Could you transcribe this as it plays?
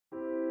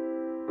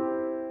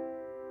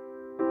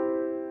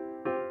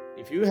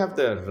If you have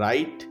the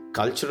right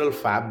cultural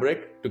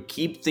fabric to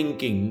keep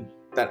thinking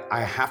that I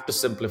have to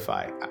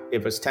simplify,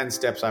 if it's 10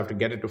 steps, I have to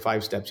get it to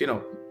 5 steps,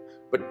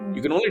 but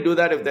you can only do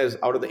that if there's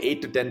out of the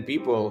 8 to 10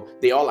 people,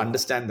 they all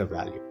understand the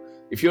value.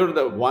 If you're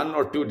the one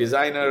or two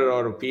designer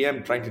or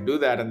PM trying to do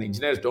that and the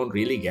engineers don't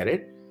really get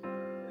it,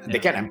 they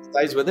can't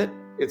empathize with it,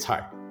 it's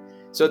hard.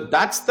 So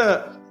that's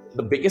the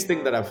biggest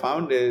thing that I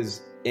found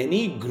is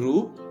any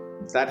group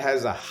that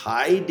has a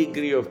high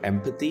degree of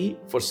empathy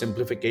for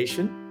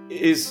simplification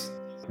is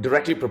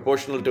directly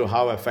proportional to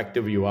how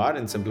effective you are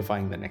in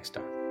simplifying the next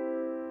step.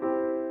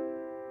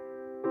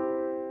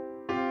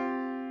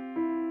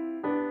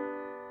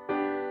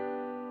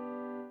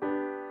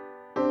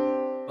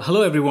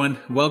 Hello everyone,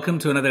 welcome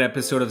to another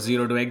episode of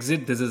Zero to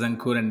Exit. This is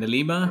Ankur and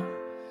Nilima.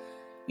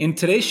 In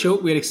today's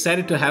show, we're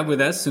excited to have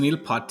with us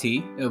Sunil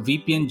Patti, a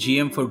VP and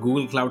GM for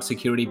Google Cloud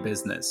Security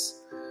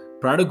Business.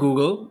 Prior to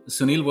Google,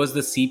 Sunil was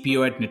the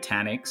CPO at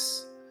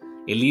Nutanix,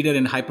 a leader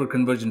in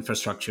hyperconverged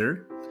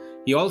infrastructure.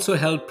 He also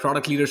held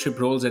product leadership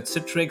roles at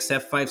Citrix,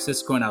 F5,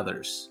 Cisco, and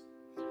others.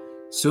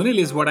 Sunil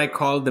is what I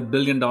call the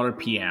billion-dollar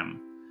PM.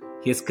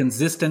 He has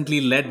consistently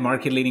led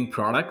market-leading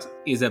products,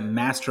 is a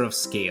master of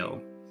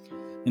scale.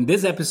 In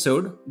this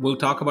episode, we'll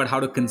talk about how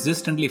to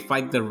consistently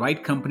find the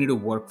right company to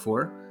work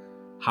for,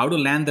 how to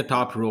land the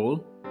top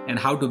role, and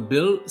how to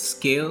build,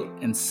 scale,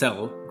 and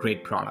sell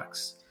great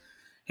products.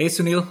 Hey,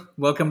 Sunil,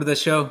 welcome to the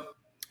show.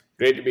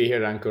 Great to be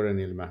here, Ankur and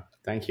Nilima.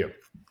 Thank you.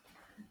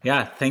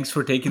 Yeah, thanks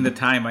for taking the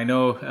time. I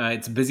know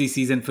it's a busy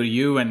season for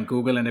you and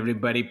Google and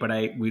everybody, but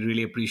we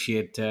really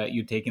appreciate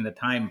you taking the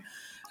time.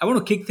 I want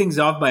to kick things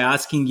off by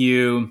asking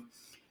you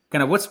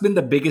kind of what's been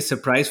the biggest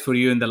surprise for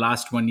you in the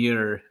last 1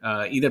 year,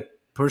 either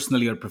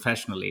personally or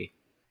professionally?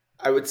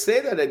 I would say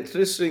that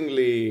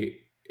interestingly,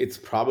 it's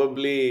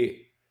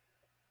probably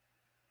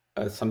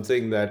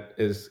something that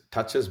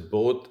touches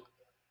both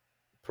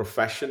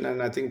profession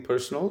and I think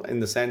personal in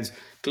the sense,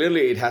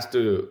 clearly it has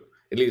to,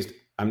 at least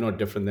I'm no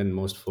different than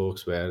most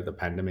folks where the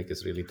pandemic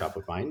is really top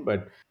of mind,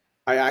 but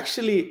I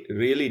actually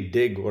really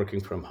dig working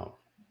from home.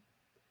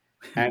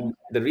 And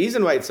the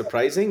reason why it's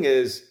surprising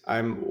is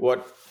I'm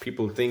what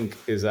people think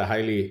is a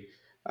highly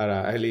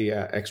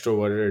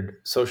extroverted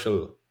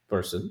social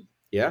person.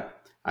 Yeah.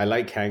 I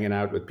like hanging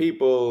out with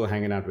people,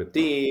 hanging out with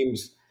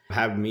teams,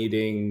 have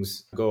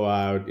meetings, go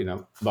out,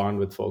 bond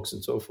with folks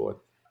and so forth.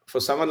 For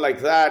someone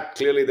like that,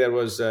 clearly there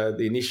was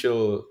the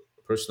initial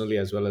personally,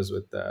 as well as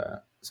with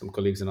some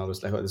colleagues and all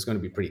this, like, oh, this is going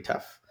to be pretty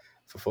tough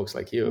for folks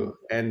like you.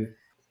 And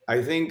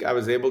I think I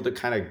was able to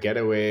kind of get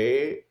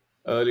away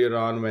earlier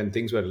on when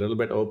things were a little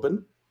bit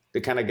open to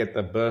kind of get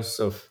the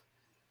bursts of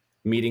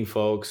meeting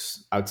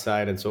folks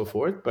outside and so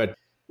forth. But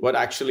what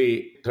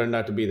actually turned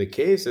out to be the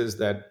case is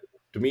that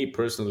to me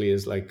personally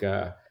is like,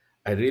 I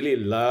really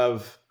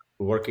love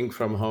working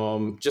from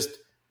home, just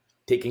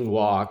taking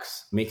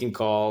walks, making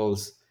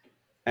calls.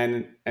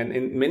 And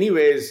in many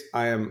ways,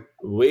 I am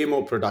way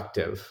more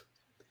productive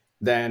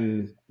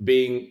than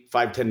being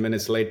 5-10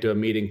 minutes late to a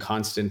meeting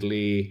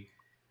constantly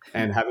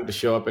and having to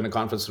show up in a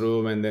conference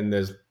room. And then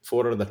there's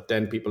 4 of the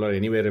 10 people are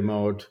anyway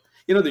remote,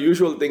 the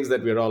usual things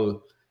that we're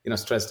all,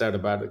 stressed out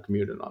about the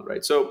commute and all,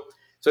 right? So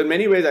in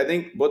many ways, I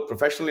think both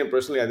professionally and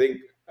personally, I think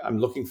I'm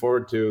looking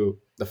forward to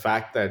the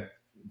fact that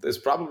there's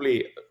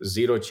probably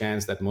zero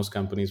chance that most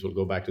companies will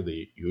go back to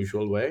the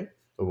usual way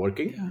of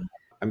working. Yeah.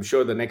 I'm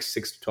sure the next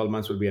 6 to 12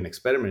 months will be an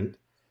experiment.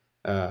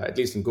 At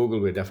least in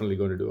Google, we're definitely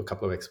going to do a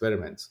couple of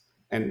experiments.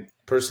 And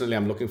personally,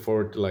 I'm looking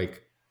forward to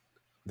like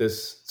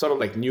this sort of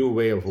like new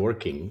way of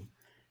working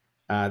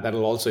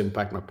that'll also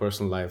impact my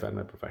personal life and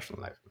my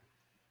professional life.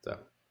 So.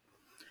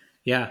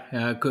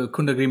 Yeah,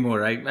 couldn't agree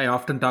more. I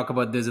often talk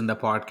about this in the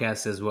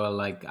podcast as well.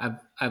 Like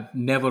I've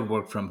never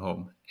worked from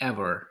home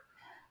ever.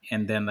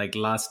 And then like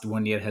last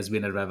 1 year has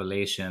been a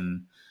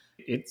revelation.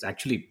 It's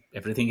actually,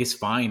 everything is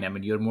fine. I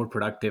mean, you're more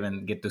productive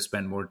and get to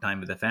spend more time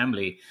with the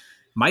family.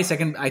 I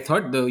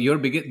thought you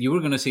were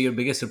going to say your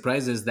biggest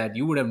surprise is that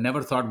you would have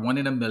never thought 1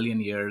 in a million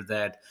year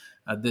that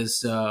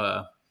this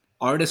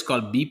artist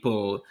called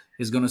Beeple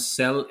is going to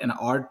sell an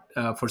art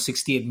for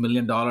 $68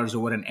 million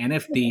over an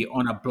NFT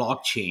on a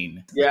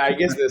blockchain. Yeah, I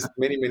guess there's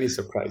many, many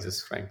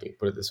surprises, frankly,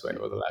 put it this way,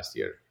 over the last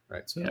year,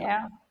 right? So,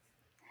 yeah.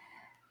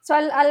 So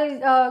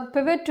I'll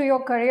pivot to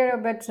your career a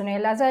bit,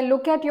 Sunil. As I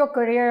look at your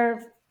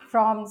career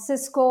from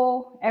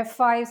Cisco,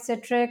 F5,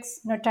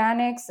 Citrix,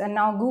 Nutanix, and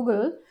now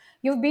Google,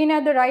 you've been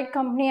at the right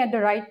company at the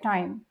right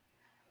time.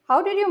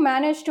 How did you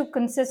manage to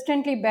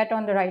consistently bet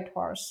on the right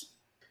horse?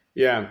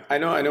 Yeah, I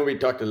know we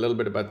talked a little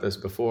bit about this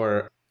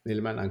before,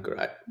 Nilima and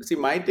Ankur. See,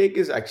 my take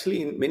is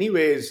actually in many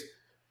ways,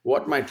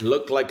 what might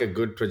look like a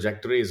good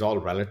trajectory is all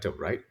relative,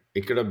 right?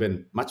 It could have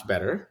been much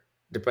better,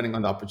 depending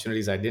on the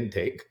opportunities I didn't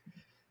take,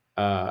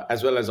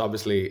 as well as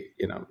obviously,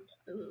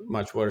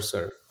 much worse.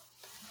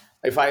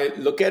 If I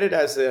look at it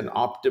as an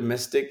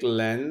optimistic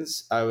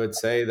lens, I would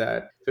say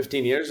that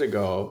 15 years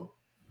ago,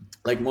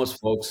 like most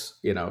folks,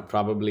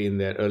 probably in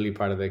their early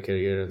part of their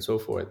career and so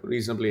forth,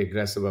 reasonably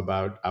aggressive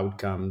about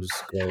outcomes,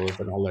 growth,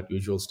 and all that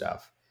usual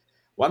stuff.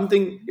 One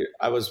thing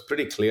I was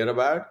pretty clear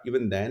about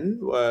even then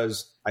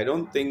was I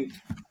don't think,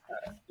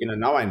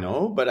 now I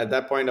know, but at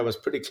that point I was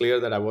pretty clear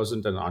that I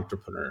wasn't an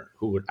entrepreneur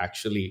who would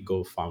actually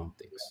go found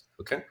things.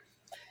 Okay.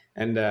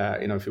 And,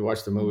 if you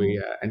watch the movie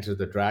Enter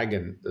the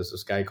Dragon, there's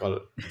this guy called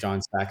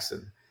John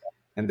Saxon.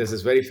 And there's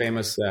this very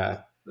famous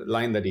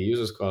line that he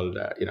uses called,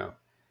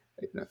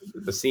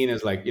 the scene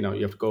is like, you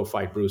have to go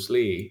fight Bruce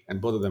Lee, and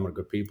both of them are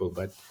good people.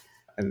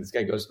 And this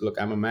guy goes, look,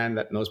 I'm a man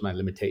that knows my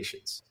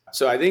limitations.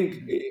 So I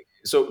think,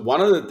 one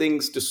of the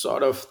things to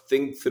sort of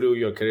think through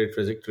your career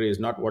trajectory is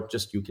not what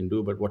just you can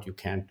do, but what you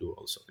can't do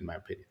also, in my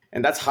opinion.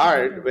 And that's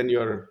hard when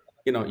you're,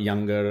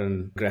 younger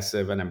and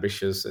aggressive and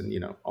ambitious and,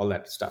 all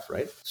that stuff,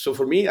 right? So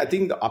for me, I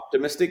think the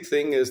optimistic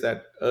thing is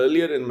that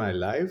earlier in my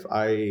life,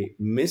 I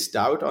missed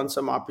out on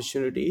some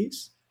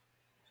opportunities.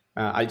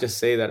 I just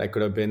say that I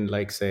could have been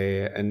like,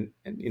 say, an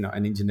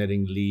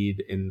engineering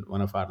lead in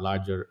one of our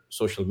larger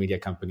social media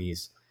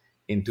companies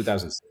in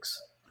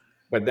 2006.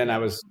 But then I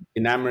was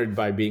enamored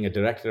by being a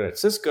director at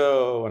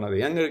Cisco, one of the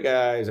younger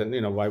guys. And,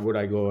 why would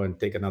I go and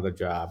take another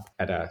job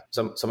at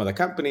some other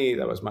company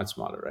that was much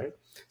smaller, right?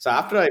 So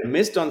after I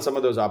missed on some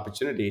of those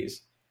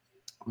opportunities,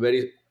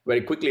 very,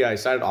 very quickly, I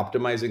started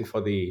optimizing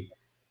for the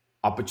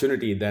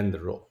opportunity than the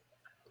role.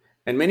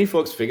 And many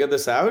folks figure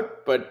this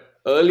out, but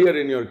earlier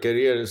in your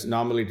careers,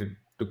 normally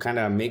to kind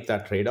of make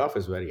that trade-off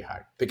is very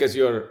hard because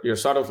you're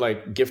sort of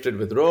like gifted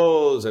with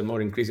roles and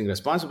more increasing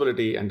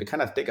responsibility, and to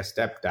kind of take a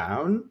step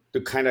down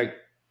to kind of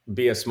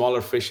be a smaller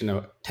fish in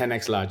a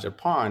 10x larger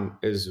pond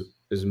is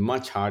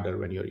much harder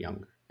when you're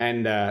younger.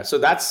 And so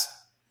that's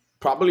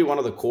probably one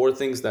of the core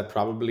things that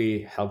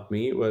probably helped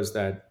me, was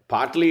that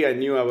partly I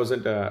knew I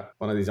wasn't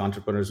one of these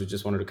entrepreneurs who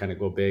just wanted to kind of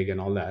go big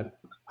and all that.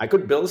 I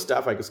could build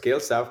stuff, I could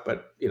scale stuff,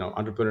 but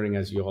entrepreneuring,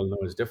 as you all know,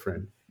 is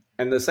different.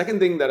 And the second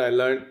thing that I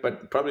learned,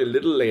 but probably a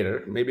little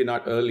later, maybe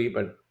not early,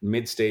 but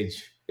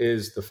mid-stage,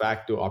 is the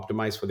fact to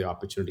optimize for the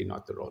opportunity,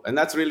 not the role. And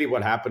that's really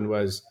what happened.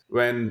 Was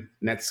when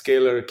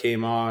NetScaler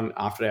came on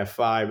after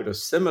F5, it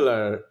was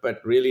similar, but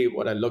really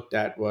what I looked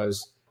at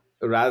was,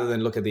 rather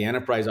than look at the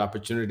enterprise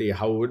opportunity,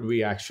 how would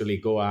we actually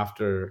go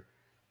after,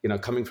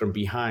 coming from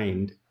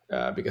behind,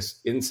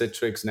 because in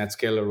Citrix,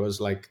 NetScaler was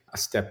like a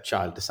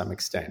stepchild to some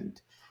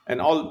extent.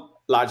 And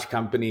all large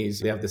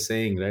companies, they have the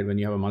saying, right? When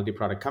you have a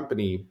multi-product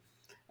company,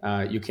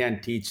 you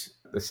can't teach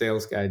the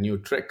sales guy new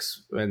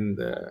tricks when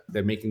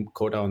they're making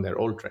quota on their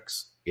old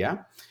tricks. Yeah.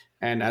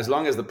 And as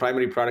long as the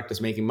primary product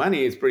is making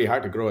money, it's pretty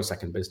hard to grow a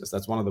second business.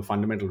 That's one of the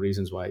fundamental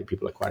reasons why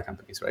people acquire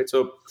companies, right?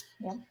 So,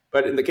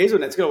 But in the case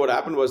of NetScaler, what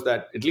happened was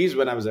that, at least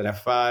when I was at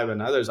F5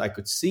 and others, I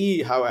could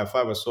see how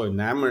F5 was so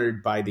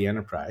enamored by the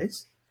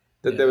enterprise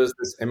that there was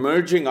this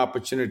emerging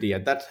opportunity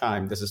at that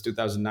time, this is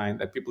 2009,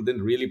 that people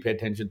didn't really pay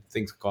attention to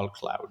things called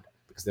cloud,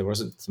 because there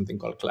wasn't something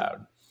called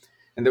cloud.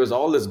 And there was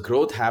all this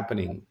growth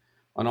happening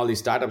on all these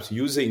startups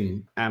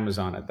using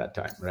Amazon at that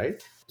time,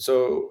 right?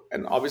 So,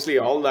 and obviously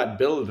all that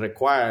build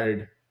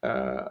required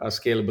a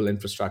scalable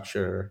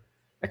infrastructure,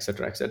 et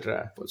cetera, et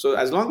cetera. So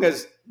as long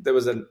as there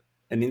was an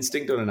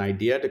instinct or an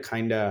idea to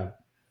kind of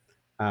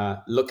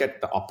look at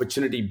the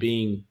opportunity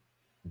being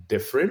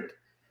different,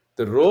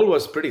 the role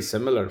was pretty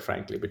similar,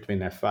 frankly, between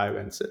F5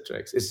 and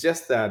Citrix. It's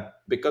just that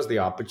because the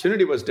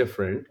opportunity was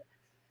different,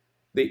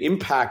 the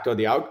impact or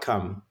the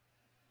outcome,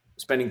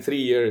 spending 3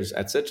 years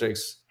at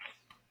Citrix,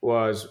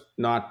 was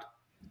not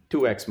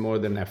 2x more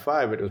than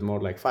F5. It was more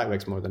like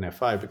 5x more than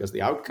F5, because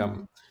the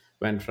outcome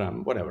went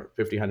from whatever,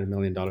 $50-100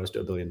 million to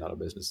 $1 billion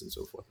business and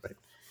so forth, right?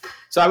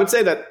 So I would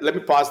say that, let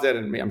me pause there,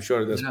 and I'm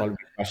sure there's probably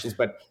questions,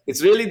 but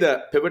it's really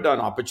the pivot on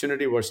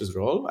opportunity versus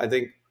role. I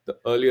think the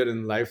earlier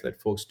in life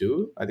that folks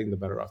do, I think the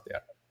better off they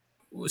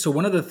are. So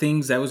one of the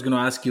things I was going to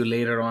ask you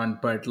later on,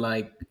 but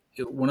like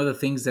one of the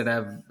things that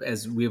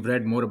as we've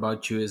read more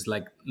about you, is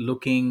like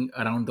looking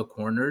around the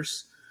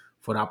corners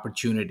for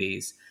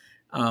opportunities.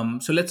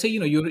 So let's say,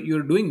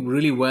 you're doing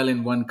really well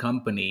in one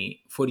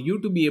company. For you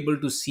to be able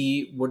to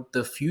see what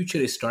the future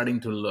is starting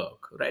to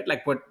look, right?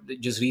 Like what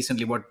just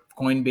recently, what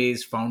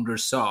Coinbase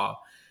founders saw, a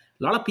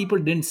lot of people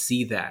didn't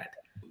see that.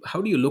 How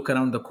do you look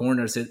around the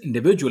corners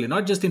individually,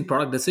 not just in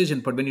product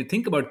decision, but when you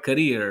think about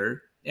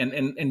career,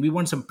 and we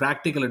want some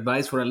practical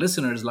advice for our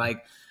listeners,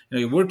 like,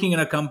 you're working in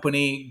a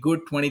company, good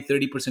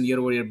 20-30% year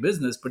over year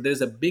business, but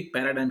there's a big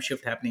paradigm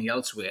shift happening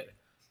elsewhere.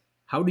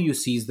 How do you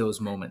seize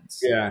those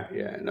moments? Yeah.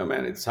 No,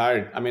 man, it's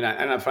hard. I mean,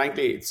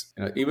 frankly, it's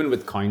even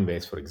with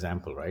Coinbase, for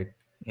example, right?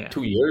 Yeah.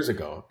 2 years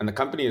ago, and the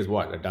company is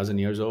what, a dozen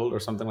years old or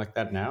something like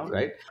that now,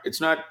 right?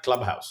 It's not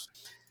Clubhouse.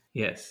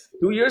 Yes.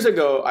 2 years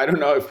ago, I don't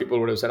know if people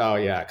would have said, "Oh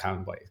yeah,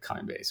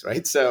 Coinbase,"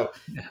 right? So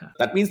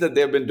that means that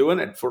they've been doing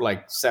it for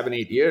like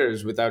 7-8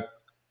 years without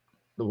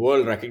the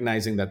world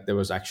recognizing that there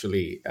was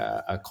actually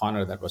a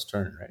corner that was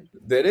turned, right?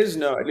 There is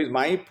no, at least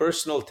my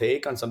personal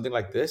take on something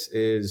like this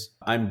is,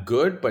 I'm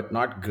good, but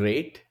not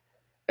great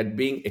at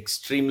being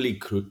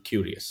extremely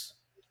curious.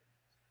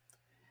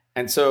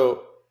 And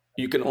so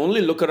you can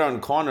only look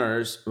around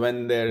corners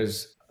when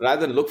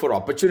rather than look for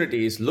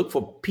opportunities, look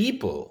for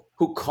people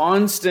who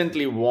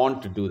constantly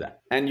want to do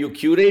that. And you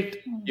curate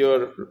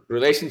your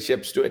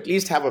relationships to at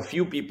least have a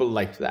few people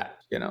like that.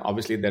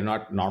 Obviously they're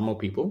not normal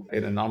people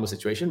in a normal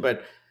situation,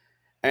 but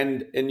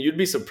And you'd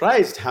be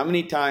surprised how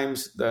many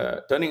times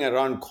the turning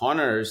around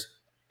corners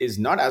is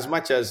not as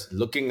much as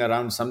looking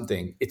around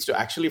something. It's to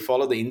actually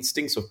follow the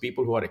instincts of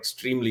people who are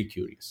extremely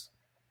curious.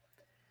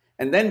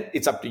 And then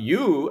it's up to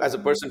you as a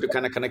person to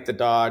kind of connect the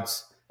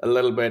dots a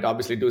little bit,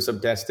 obviously do some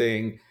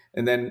testing,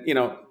 and then,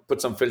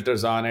 put some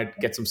filters on it,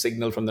 get some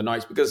signal from the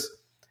noise. Because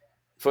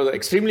for the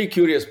extremely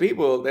curious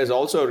people, there's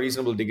also a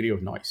reasonable degree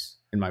of noise,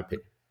 in my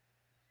opinion,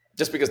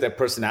 just because their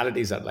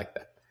personalities are like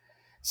that.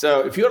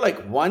 So if you're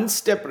like one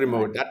step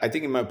removed, that I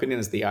think, in my opinion,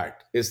 is the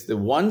art, is the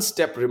one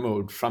step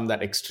removed from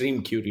that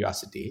extreme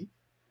curiosity,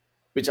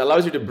 which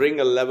allows you to bring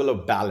a level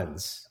of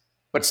balance,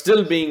 but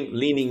still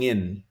leaning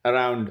in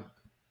around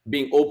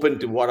being open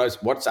to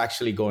what's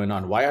actually going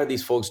on. Why are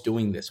these folks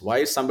doing this? Why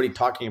is somebody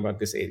talking about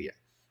this area?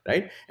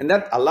 Right. And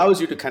that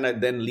allows you to kind of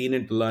then lean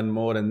in to learn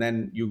more, and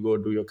then you go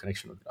do your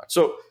connection with God.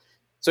 So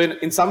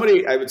in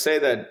summary, I would say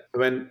that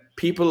when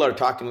people are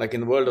talking, like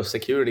in the world of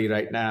security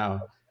right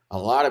now, a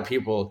lot of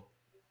people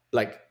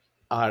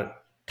are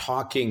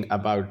talking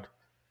about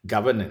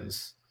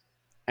governance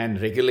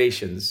and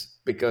regulations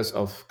because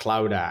of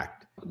Cloud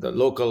Act, the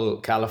local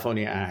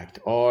California Act,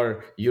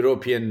 or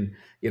European,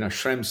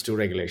 Schrems 2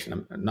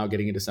 regulation. I'm now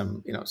getting into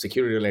some,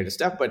 security related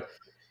stuff. But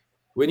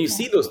when you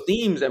see those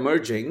themes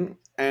emerging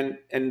and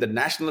the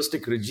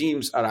nationalistic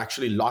regimes are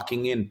actually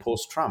locking in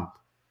post-Trump,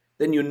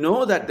 then you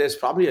know that there's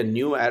probably a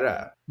new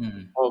era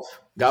of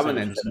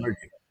governance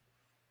emerging.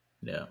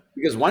 Yeah.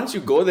 Because once you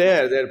go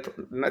there, they're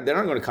not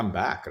going to come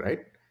back, right?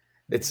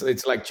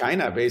 It's like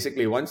China,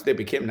 basically. Once they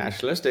became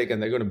nationalistic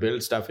and they're going to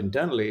build stuff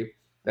internally,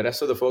 the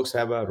rest of the folks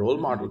have a role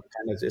model to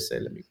kind of just say,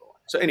 let me go on.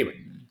 So anyway,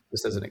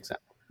 just as an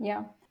example.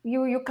 Yeah.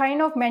 You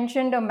kind of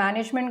mentioned a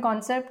management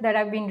concept that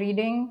I've been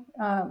reading,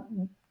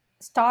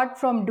 start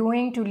from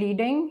doing to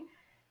leading.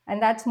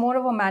 And that's more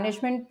of a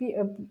management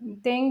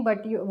thing.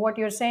 But what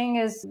you're saying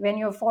is, when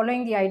you're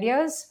following the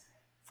ideas,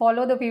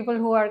 follow the people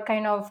who are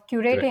kind of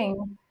curating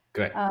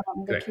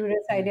the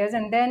curious ideas,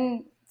 and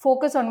then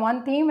focus on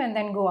one theme and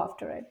then go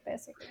after it,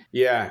 basically.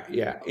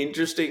 Yeah.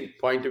 Interesting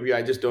point of view.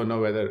 I just don't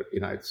know whether,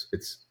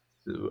 it's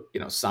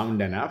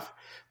sound enough.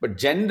 But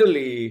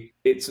generally,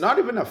 it's not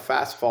even a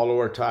fast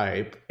follower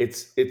type.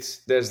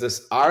 There's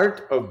this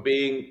art of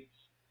being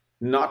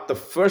not the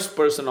first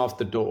person off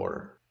the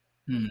door,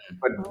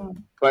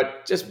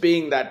 but just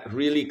being that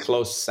really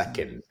close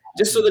second,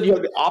 just so that you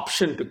have the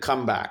option to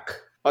come back,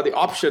 or the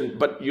option,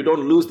 but you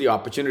don't lose the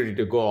opportunity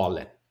to go all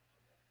in,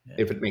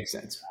 if it makes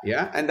sense.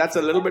 Yeah. And that's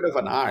a little bit of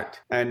an art.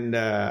 And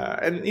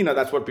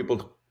that's what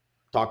people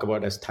talk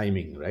about as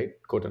timing, right?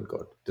 Quote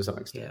unquote, to some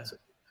extent. Yeah.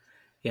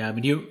 Yeah, I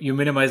mean, you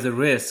minimize the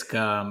risk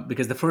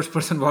because the first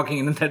person walking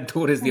in that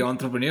door is the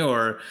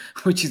entrepreneur,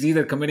 which is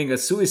either committing a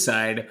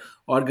suicide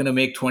or going to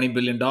make $20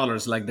 billion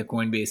like the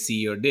Coinbase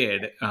CEO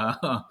did.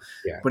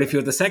 But if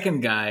you're the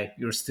second guy,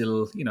 you're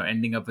still,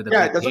 ending up with a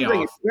big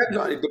payoff.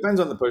 It depends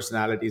on the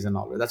personalities and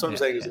all that. That's what I'm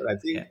saying. Is that I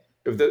think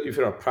if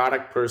you're a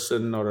product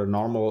person or a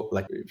normal,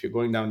 like if you're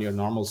going down your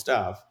normal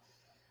stuff,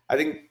 I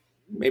think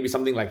maybe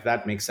something like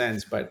that makes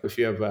sense. But if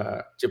you have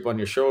a chip on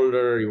your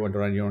shoulder, you want to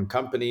run your own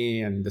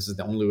company, and this is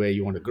the only way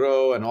you want to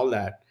grow and all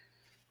that,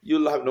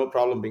 you'll have no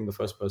problem being the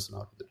first person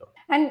out of the door.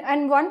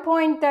 And one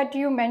point that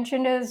you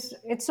mentioned is,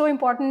 it's so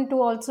important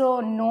to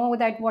also know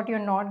that what you're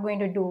not going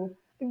to do.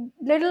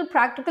 Little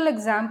practical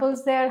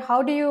examples there.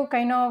 How do you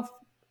kind of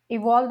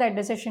evolve that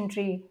decision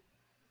tree?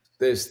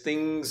 There's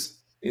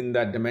things in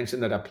that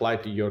dimension that apply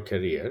to your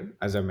career,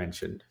 as I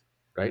mentioned,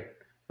 right?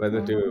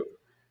 Whether to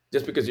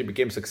just because you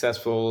became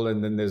successful,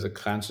 and then there's a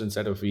constant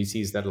set of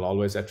VCs that will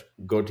always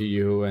go to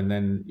you, and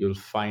then you'll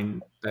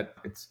find that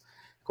it's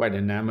quite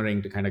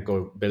enamoring to kind of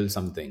go build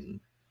something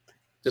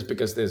just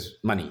because there's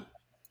money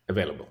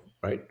available,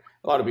 right?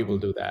 A lot of people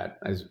do that,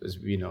 as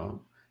we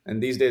know.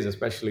 And these days,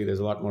 especially, there's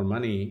a lot more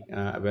money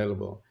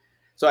available.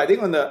 So I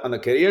think on the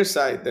career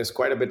side, there's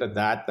quite a bit of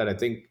that I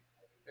think,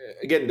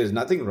 again, there's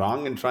nothing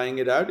wrong in trying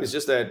it out. It's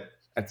just that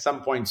at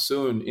some point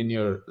soon in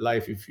your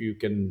life, if you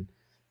can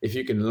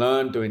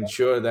learn to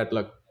ensure that,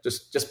 look,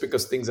 just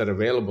because things are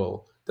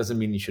available doesn't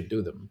mean you should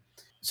do them.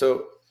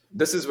 So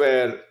this is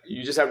where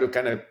you just have to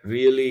kind of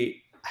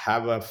really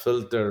have a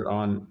filter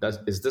on,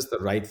 is this the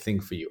right thing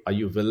for you? Are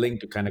you willing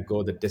to kind of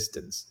go the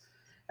distance?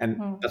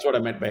 And that's what I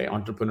meant by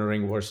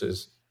entrepreneuring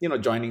versus,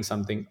 joining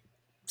something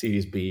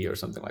Series B or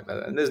something like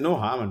that. And there's no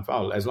harm and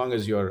foul as long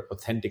as you're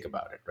authentic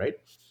about it, right?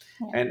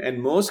 Yeah.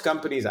 And most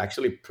companies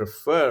actually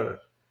prefer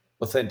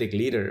authentic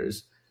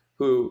leaders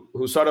who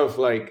sort of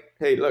like,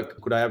 hey,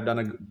 look, could I have done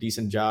a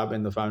decent job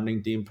in the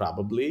founding team?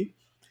 Probably.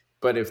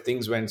 But if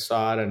things went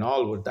sour and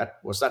all,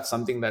 was that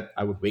something that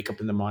I would wake up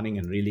in the morning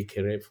and really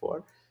care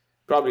for?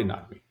 Probably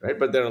not me, right?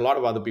 But there are a lot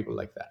of other people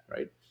like that,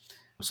 right?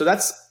 So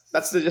that's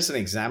just an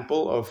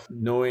example of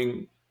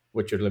knowing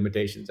what your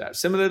limitations are.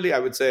 Similarly, I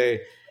would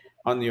say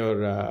on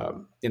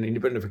your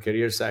independent of a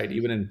career side,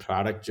 even in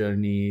product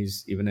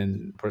journeys, even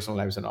in personal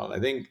lives and all, I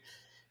think,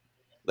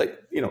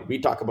 we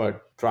talk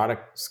about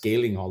product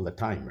scaling all the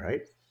time,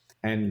 right?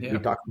 And we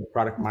talk about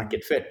product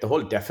market fit. The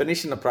whole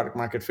definition of product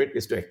market fit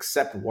is to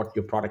accept what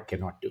your product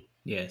cannot do.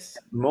 Yes.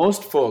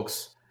 Most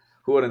folks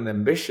who are in the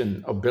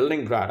ambition of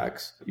building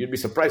products, you'd be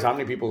surprised how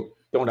many people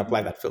don't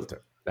apply that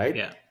filter, right?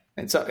 Yeah.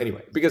 And so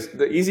anyway, because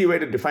the easy way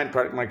to define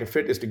product market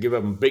fit is to give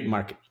a big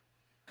market.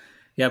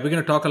 Yeah, we're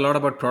going to talk a lot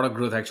about product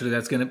growth. Actually,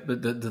 that's going to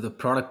the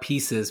product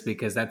pieces,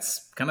 because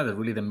that's kind of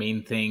really the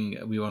main thing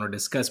we want to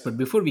discuss. But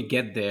before we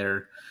get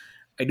there,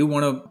 I do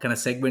want to kind of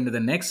segue into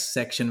the next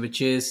section,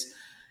 which is,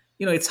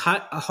 it's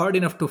hard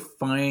enough to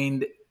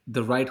find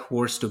the right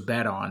horse to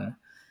bet on.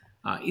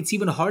 It's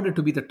even harder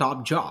to be the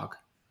top jock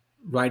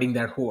riding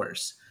that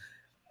horse.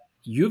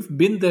 You've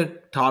been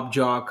the top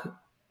jock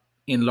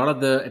in a lot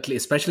of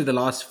especially the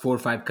last 4 or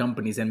 5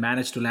 companies, and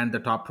managed to land the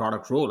top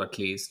product role at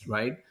least,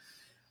 right?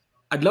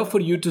 I'd love for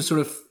you to sort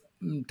of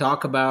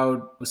talk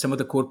about some of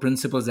the core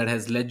principles that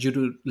has led you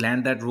to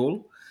land that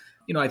role.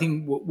 I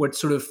think what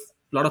sort of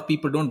a lot of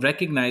people don't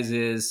recognize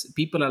is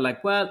people are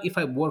like, well, if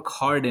I work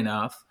hard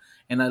enough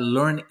and I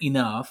learn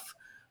enough,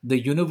 the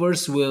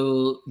universe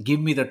will give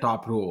me the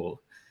top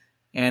role.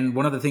 And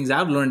one of the things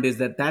I've learned is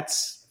that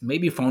that's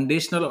maybe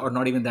foundational or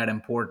not even that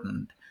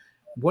important.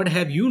 What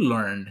have you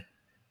learned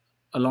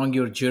along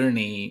your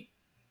journey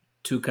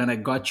to kind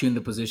of got you in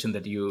the position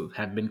that you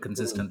have been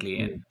consistently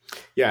in?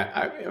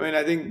 Yeah,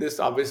 I think this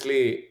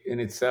obviously in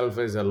itself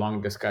is a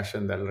long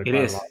discussion that will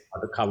require a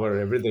lot to cover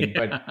everything.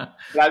 But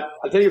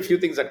I'll tell you a few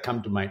things that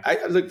come to mind.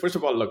 First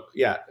of all,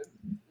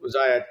 was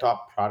I a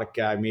top product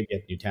guy? Maybe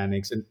at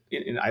Nutanix, and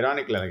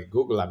ironically, like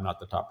Google, I'm not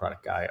the top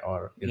product guy.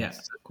 Or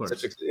of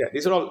course,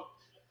 these are all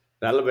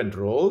relevant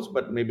roles,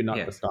 but maybe not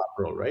the top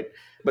role, right?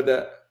 But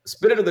the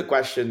spirit of the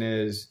question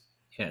is,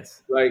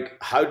 yes, like,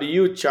 how do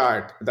you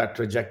chart that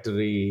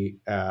trajectory,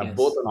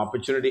 both on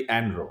opportunity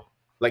and role?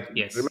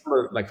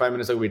 Remember, like 5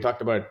 minutes ago, we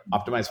talked about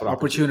optimize for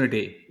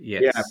opportunity.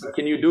 Yes. Yeah, but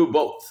can you do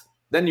both?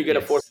 Then you get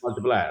a force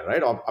multiplier,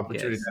 right?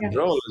 Opportunity and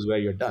role is where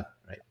you're done,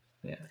 right?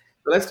 Yeah.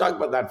 So let's talk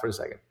about that for a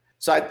second.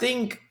 So I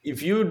think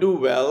if you do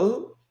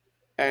well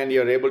and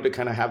you're able to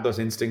kind of have those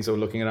instincts of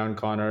looking around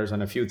corners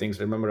and a few things,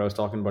 remember I was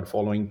talking about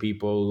following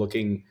people,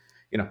 looking,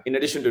 in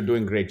addition to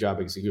doing a great job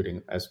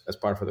executing as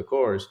part of the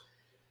course,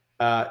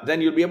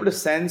 then you'll be able to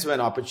sense when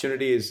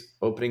opportunity is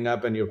opening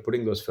up and you're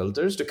putting those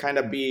filters to kind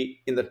of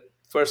be in the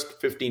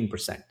first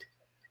 15%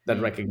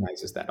 that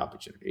recognizes that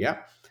opportunity. Yeah.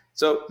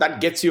 So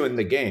that gets you in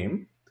the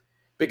game,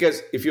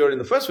 because if you're in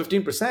the first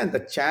 15%, the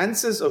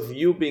chances of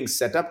you being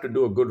set up to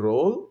do a good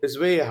role is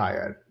way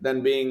higher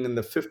than being in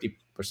the 50%,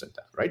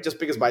 right? Just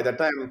because by that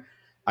time,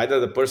 either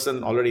the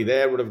person already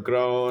there would have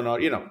grown or,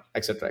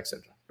 et cetera,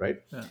 right?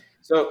 Yeah.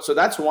 So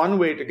that's one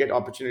way to get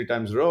opportunity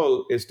times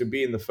role, is to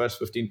be in the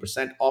first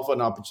 15% of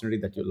an opportunity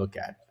that you look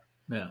at.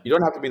 Yeah. You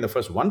don't have to be in the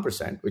first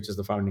 1%, which is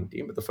the founding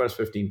team, but the first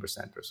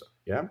 15% or so.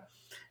 Yeah.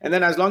 And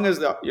then as long as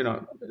the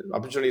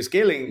opportunity is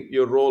scaling,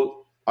 your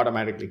role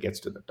automatically gets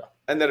to the top.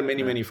 And there are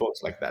many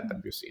folks like that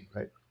we've seen,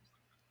 right?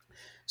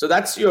 So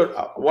that's your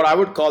what I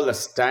would call the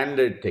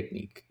standard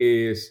technique,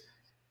 is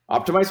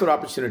optimize for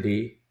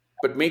opportunity,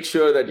 but make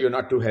sure that you're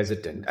not too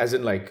hesitant. As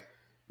in, like,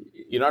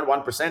 you're not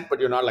 1%, but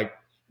you're not like,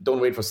 don't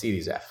wait for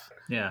Series F.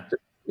 Yeah.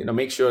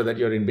 Make sure that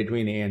you're in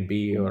between A and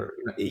B, or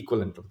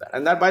equivalent of that.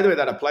 And that, by the way,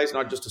 that applies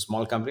not just to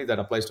small companies, that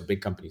applies to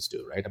big companies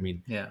too, right? I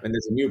mean, when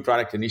there's a new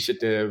product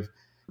initiative,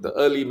 the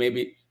early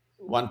maybe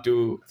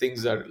 1-2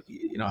 things are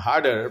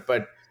harder,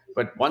 but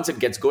once it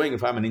gets going,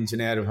 if I'm an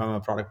engineer, if I'm a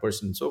product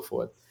person and so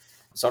forth,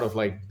 sort of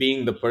like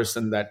being the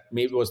person that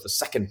maybe was the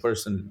second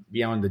person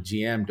beyond the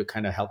GM to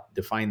kind of help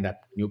define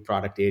that new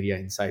product area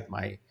inside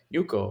my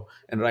NewCo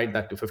and write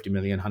that to 50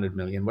 million, 100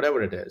 million,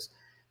 whatever it is,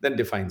 then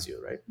defines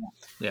you, right?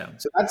 Yeah.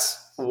 So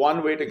that's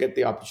one way to get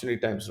the opportunity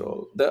times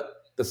role.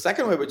 The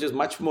second way, which is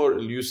much more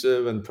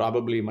elusive and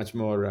probably much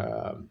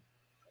more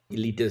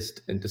elitist,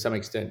 and to some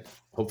extent,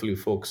 hopefully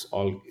folks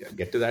all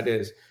get to that,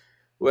 is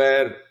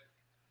where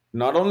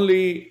not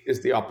only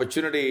is the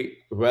opportunity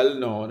well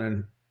known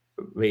and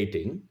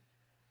waiting,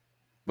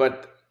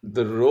 but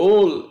the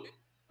role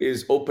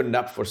is opened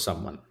up for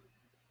someone.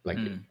 Like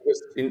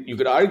you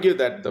could argue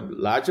that the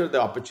larger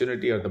the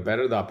opportunity or the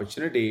better the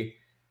opportunity,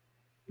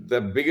 the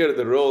bigger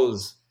the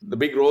roles, the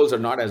big roles are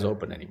not as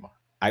open anymore,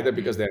 either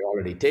because they're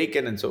already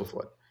taken and so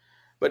forth.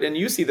 But then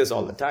you see this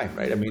all the time,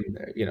 right? I mean,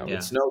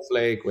 with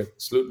Snowflake, with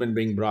Slootman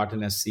being brought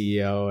in as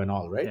CEO and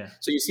all, right? Yeah.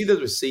 So you see this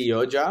with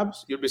CEO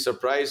jobs. You'll be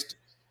surprised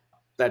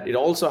that it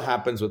also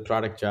happens with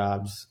product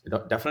jobs. It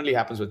definitely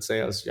happens with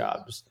sales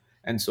jobs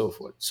and so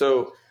forth.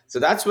 So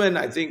that's when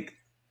I think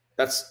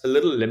that's a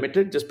little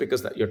limited, just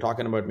because that you're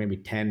talking about maybe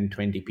 10,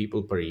 20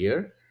 people per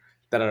year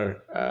that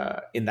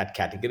are in that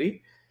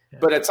category. Yeah.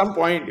 But at some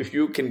point, if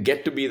you can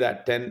get to be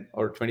that 10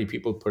 or 20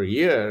 people per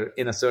year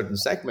in a certain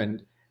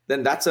segment,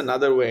 then that's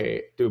another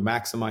way to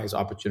maximize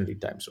opportunity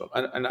times role.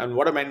 And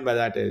what I meant by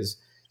that is,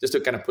 just to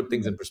kind of put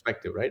things in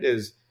perspective, right,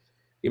 is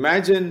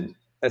imagine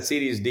a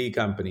Series D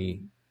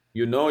company,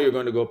 you're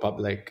going to go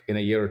public in a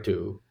year or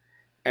two,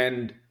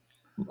 and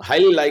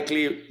highly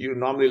likely you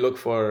normally look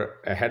for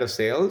a head of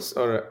sales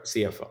or a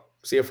CFO.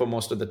 CFO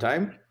most of the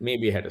time,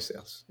 maybe a head of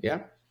sales,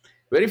 yeah?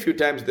 Very few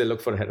times they look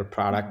for a head of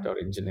product or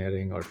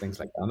engineering or things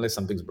like that, unless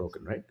something's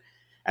broken, right?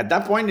 At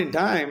that point in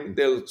time,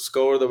 they'll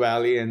scour the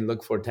valley and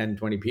look for 10,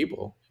 20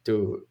 people.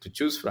 to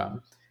choose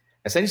from.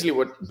 Essentially,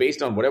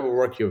 based on whatever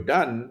work you've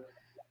done,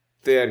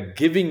 they're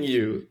giving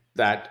you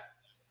that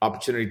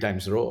opportunity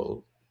times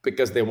role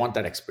because they want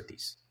that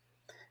expertise.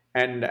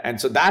 And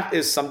so that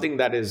is something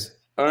that is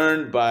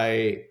earned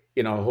by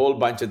a whole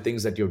bunch of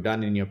things that you've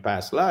done in your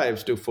past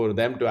lives for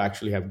them to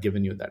actually have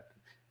given you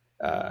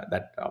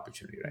that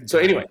opportunity, right? So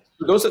anyway,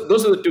 those are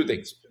the two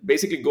things.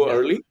 Basically, go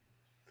early,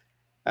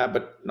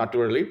 but not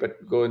too early,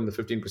 but go in the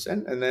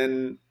 15%, and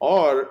then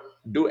or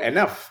do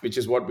enough, which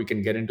is what we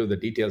can get into the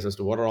details as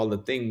to what are all the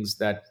things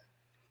that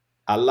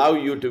allow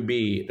you to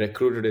be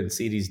recruited in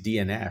Series D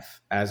and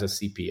F as a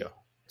CPO.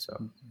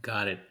 So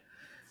got it.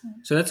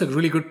 So that's a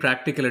really good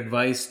practical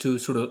advice to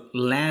sort of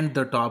land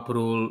the top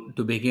role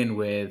to begin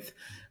with.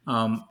 A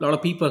lot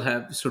of people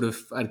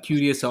are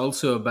curious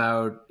also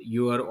about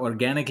you are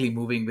organically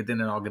moving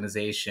within an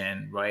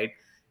organization, right?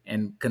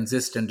 And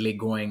consistently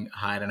going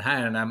higher and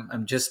higher. And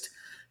I'm just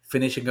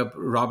finishing up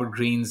Robert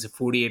Greene's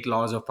 48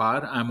 Laws of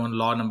Power. I'm on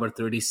law number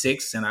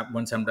 36. And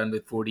once I'm done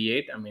with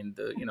 48, I'm going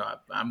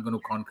to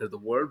conquer the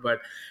world. But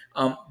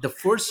the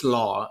first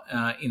law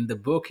in the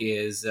book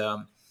is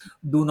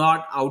do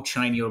not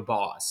outshine your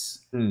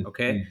boss.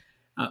 Okay.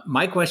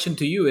 My question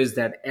to you is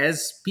that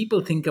as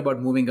people think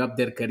about moving up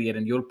their career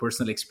and your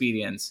personal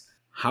experience,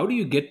 how do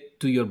you get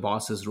to your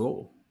boss's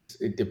role?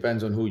 It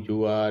depends on who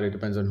you are. It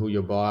depends on who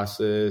your boss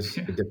is.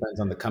 It depends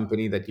on the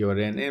company that you're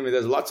in. I mean,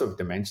 there's lots of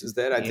dimensions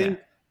there. I think,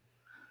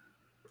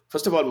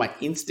 first of all, my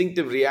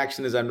instinctive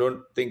reaction is I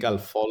don't think I'll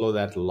follow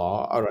that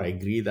law or I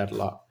agree to that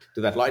law,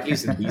 at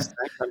least in these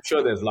times. I'm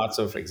sure there's lots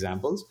of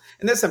examples.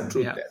 And there's some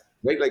truth there,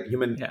 right? Like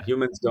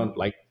humans don't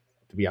like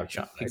to be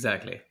outshone. Right?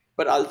 Exactly.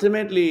 But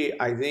ultimately,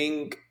 I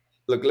think,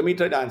 look, let me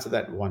try to answer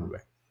that one way.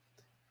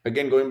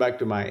 Again, going back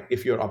to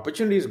if your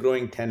opportunity is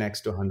growing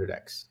 10x to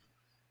 100x,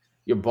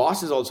 your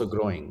boss is also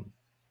growing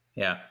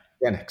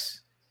 10x.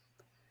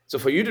 So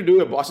for you to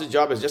do a boss's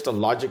job is just a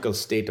logical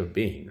state of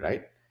being,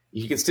 right?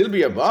 You can still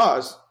be a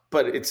boss,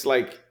 but it's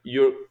like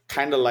you're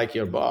kind of like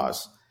your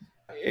boss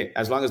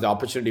as long as the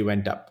opportunity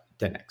went up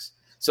 10x.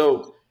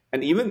 So,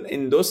 and even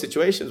in those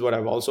situations, what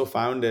I've also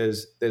found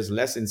is there's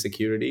less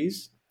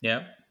insecurities.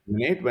 Yeah.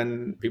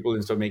 When people,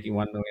 instead of making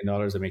 $1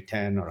 million, they make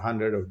 10 or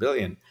 100 or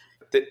billion,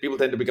 people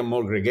tend to become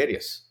more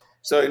gregarious.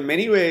 So in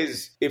many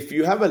ways, if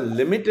you have a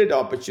limited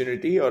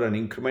opportunity or an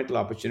incremental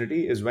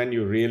opportunity is when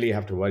you really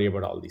have to worry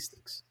about all these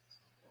things.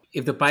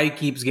 If the pie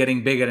keeps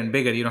getting bigger and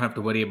bigger, you don't have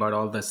to worry about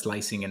all the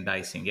slicing and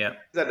dicing. Yeah.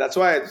 That's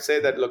why I say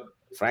that, look,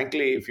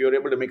 frankly, if you're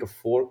able to make a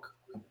fork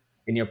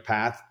in your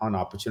path on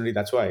opportunity,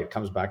 that's why it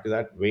comes back to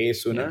that way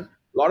sooner.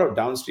 A lot of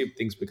downstream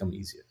things become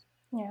easier.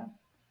 Yeah.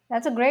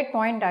 That's a great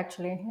point,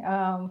 actually,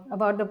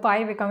 about the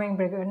pie becoming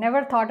bigger.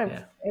 Never thought of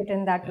it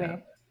in that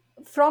way.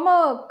 From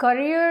a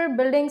career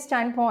building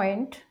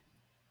standpoint,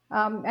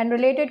 and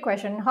related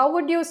question, how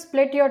would you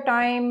split your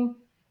time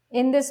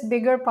in this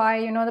bigger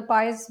pie? The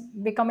pie is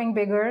becoming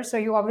bigger, so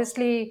you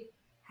obviously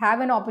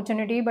have an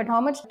opportunity, but how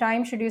much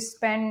time should you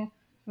spend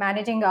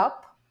managing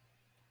up,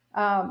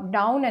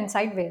 down, and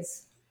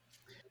sideways?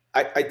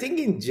 I think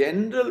in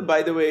general,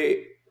 by the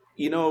way,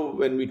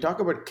 when we talk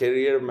about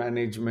career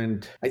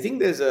management, I think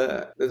there's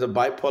a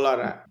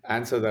bipolar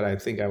answer that I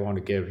think I want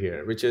to give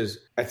here, which is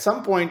at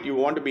some point you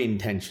want to be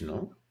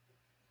intentional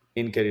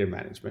in career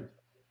management.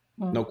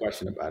 No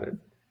question about it.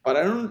 But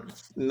I don't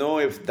know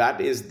if that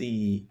is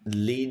the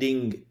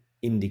leading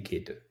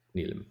indicator,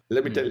 Neelam.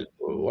 Let me tell you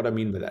what I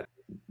mean by that.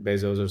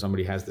 Bezos or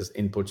somebody has this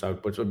inputs,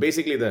 outputs. So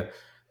basically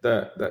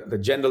the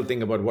general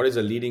thing about what is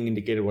a leading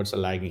indicator, what's a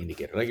lagging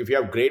indicator. Like if you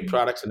have great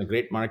products in a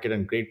great market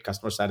and great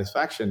customer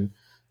satisfaction,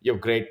 you have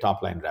great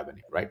top line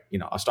revenue, right?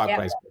 A stock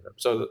price goes up.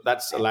 So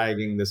that's a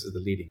lagging, this is the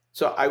leading.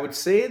 So I would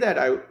say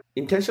that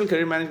intentional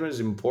career management is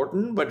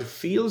important, but it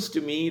feels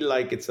to me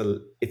like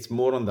it's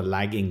more on the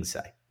lagging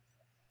side.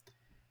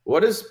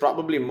 What is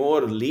probably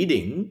more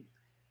leading,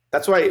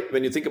 that's why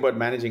when you think about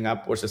managing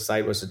up versus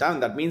side versus down,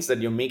 that means that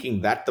you're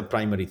making that the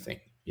primary thing.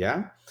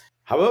 Yeah.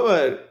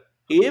 However,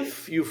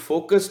 if you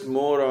focused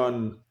more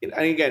on, and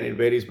again, it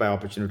varies by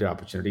opportunity to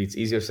opportunity. It's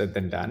easier said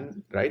than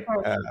done, right?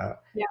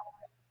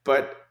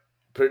 But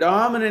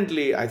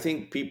predominantly, I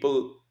think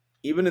people,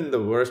 even in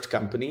the worst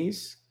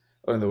companies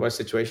or in the worst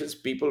situations,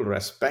 people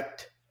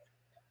respect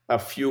a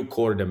few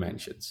core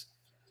dimensions,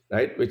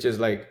 right? Which is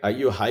like, are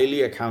you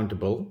highly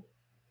accountable?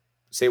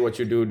 Say what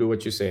you do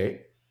what you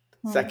say.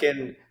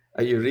 Second,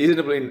 are you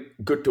reasonably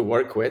good to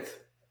work with?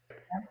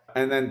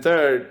 And then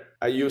third,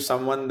 are you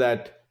someone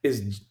that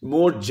is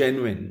more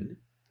genuine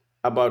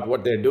about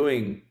what they're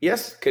doing?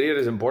 Yes, career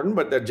is important,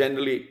 but they're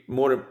generally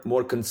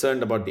more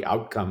concerned about the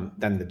outcome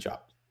than the job.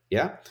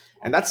 Yeah.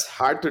 And that's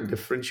hard to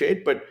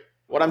differentiate. But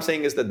what I'm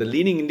saying is that the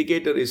leading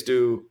indicator is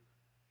to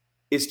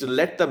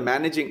let the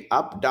managing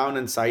up, down,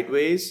 and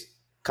sideways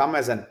come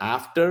as an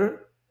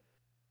after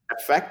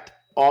effect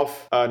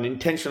of an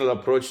intentional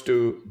approach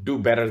to do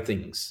better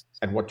things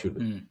at what you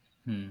do.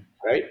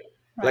 Right?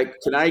 Like,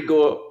 can I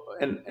go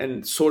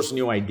and source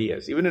new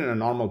ideas, even in a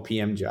normal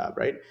PM job,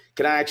 right?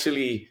 Can I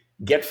actually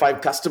get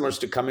 5 customers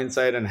to come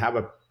inside and have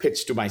a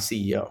pitch to my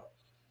CEO?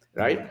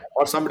 right?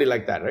 Or somebody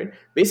like that, right?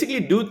 Basically,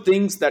 do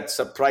things that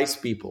surprise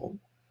people,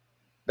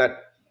 that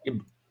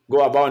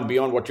go above and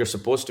beyond what you're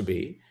supposed to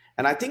be.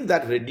 And I think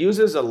that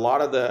reduces a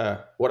lot of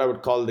the, what I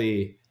would call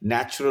the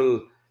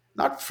natural,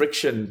 not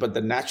friction, but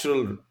the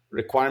natural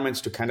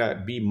requirements to kind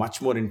of be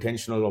much more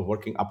intentional of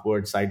working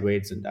upwards,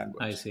 sideways, and I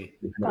downwards. see.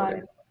 Got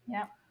it.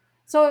 Yeah.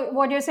 So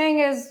what you're saying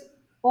is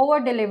over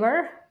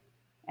deliver,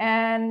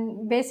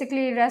 and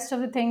basically rest of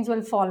the things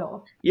will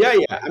follow. Yeah,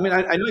 yeah. I mean,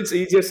 I know it's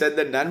easier said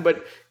than done,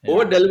 but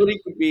over delivery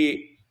could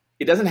be,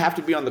 it doesn't have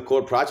to be on the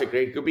core project,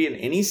 right? It could be in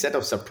any set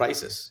of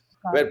surprises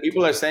where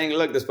people are saying,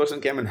 look, this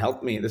person came and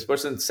helped me. This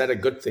person said a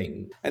good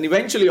thing. And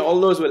eventually all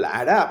those will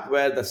add up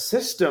where the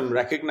system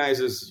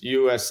recognizes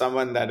you as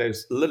someone that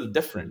is a little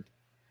different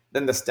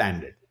than the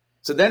standard.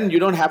 So then you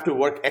don't have to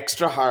work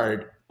extra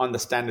hard on the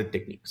standard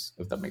techniques,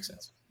 if that makes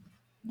sense.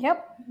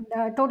 Yep,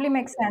 totally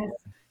makes sense.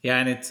 Yeah,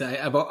 and it's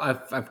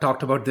I've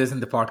talked about this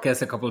in the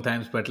podcast a couple of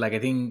times, but like I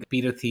think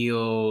Peter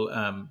Thiel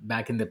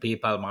back in the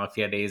PayPal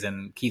mafia days,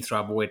 and Keith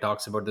Rabois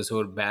talks about this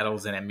whole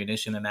barrels and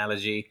ammunition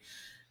analogy,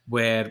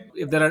 where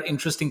if there are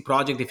interesting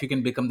projects, if you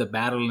can become the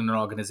barrel in an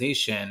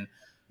organization,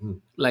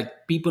 like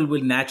people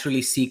will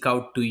naturally seek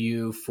out to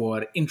you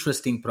for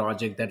interesting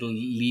project that will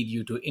lead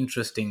you to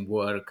interesting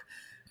work.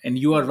 And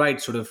you are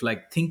right, sort of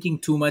like thinking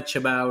too much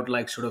about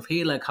like sort of,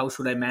 hey, like how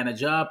should I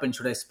manage up and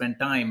should I spend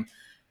time?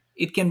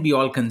 It can be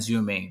all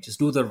consuming. Just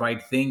do the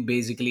right thing,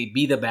 basically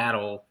be the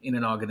barrel in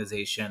an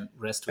organization,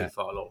 rest will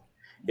follow.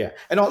 Yeah.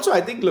 And also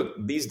I think, look,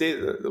 these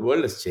days the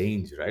world has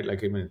changed, right?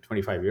 Like even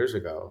 25 years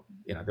ago,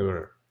 there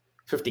were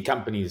 50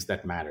 companies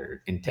that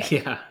mattered in tech.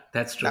 Yeah,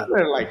 that's true. Now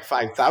there are like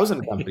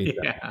 5,000 companies.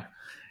 Yeah.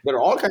 There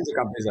are all kinds of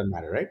companies that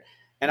matter, right?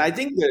 And I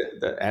think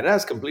the era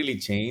has completely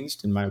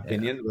changed, in my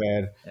opinion,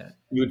 where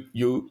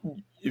you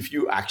if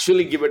you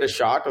actually give it a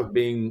shot of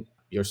being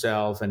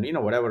yourself and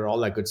whatever, all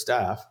that good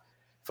stuff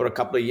for a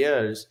couple of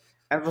years,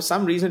 and for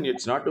some reason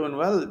it's not doing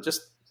well,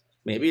 just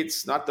maybe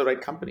it's not the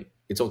right company.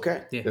 It's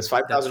okay. Yeah, There's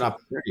 5,000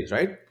 opportunities,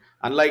 right?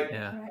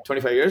 Unlike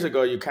 25 years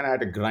ago, you kind of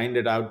had to grind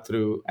it out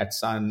through at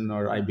Sun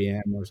or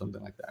IBM or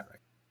something like that, right?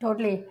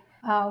 Totally.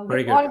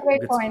 Very good. All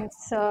great Good.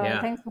 points.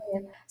 Thanks,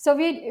 Sunil. So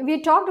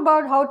we talked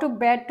about how to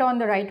bet on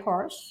the right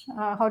horse,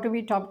 how to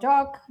be top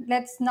dog.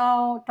 Let's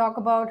now talk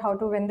about how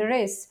to win the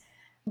race.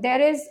 There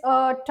is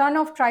a ton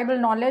of tribal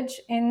knowledge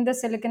in the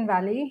Silicon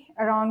Valley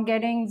around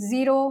getting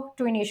zero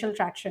to initial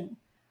traction.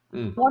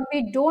 What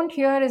we don't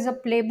hear is a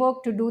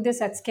playbook to do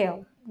this at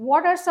scale.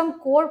 What are some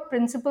core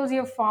principles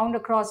you've found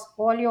across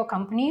all your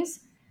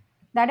companies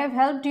that have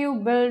helped you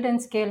build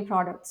and scale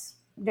products?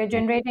 They're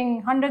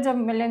generating hundreds of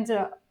millions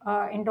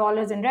in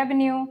dollars in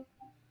revenue.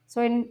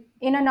 So in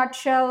a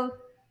nutshell,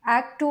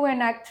 Act 2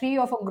 and Act 3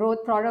 of a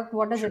growth product,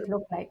 what does it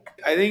look like?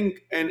 I think,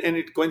 and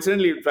it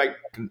coincidentally, in fact,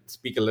 can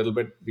speak a little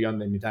bit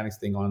beyond the Nutanix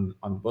thing on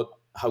both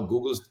how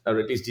Google's, or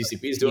at least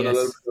GCP is doing a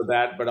little bit of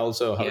that, but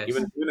also how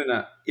even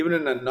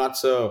in a not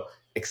so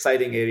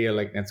exciting area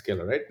like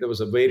NetScaler, right? There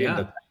was a variant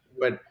of that.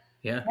 But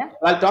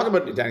I'll talk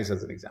about Nutanix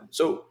as an example.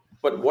 So,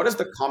 but what is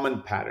the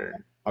common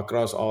pattern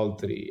across all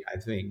three, I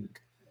think,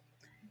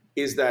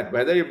 is that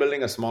whether you're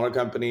building a smaller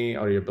company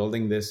or you're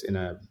building this in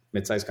a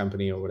mid-sized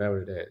company or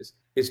whatever it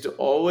is to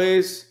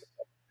always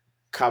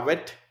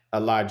covet a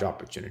large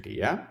opportunity.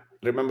 Yeah.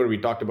 Remember, we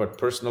talked about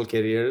personal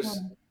careers,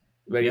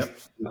 very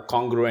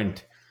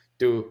congruent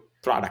to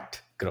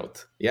product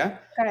growth. Yeah.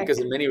 Correct. Because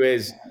in many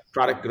ways,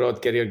 product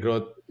growth, career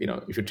growth,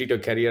 if you treat your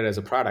career as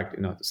a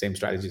product, the same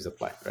strategies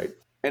apply, right?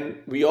 And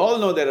we all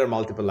know there are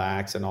multiple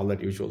acts and all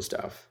that usual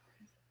stuff.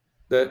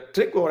 The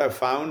trick, what I've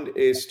found,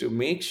 is to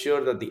make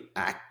sure that the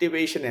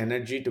activation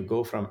energy to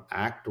go from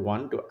Act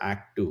 1 to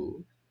Act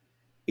 2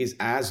 is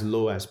as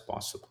low as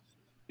possible.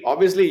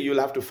 Obviously,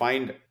 you'll have to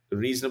find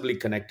reasonably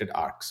connected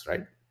arcs,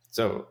 right?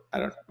 So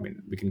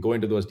we can go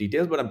into those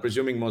details, but I'm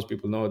presuming most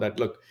people know that,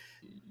 look,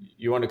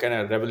 you want to kind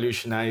of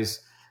revolutionize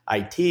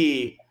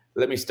IT.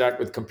 Let me start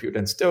with compute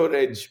and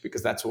storage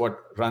because that's what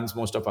runs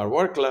most of our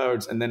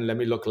workloads. And then let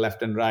me look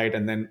left and right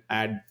and then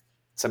add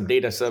some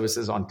data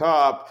services on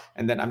top.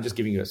 And then I'm just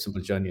giving you a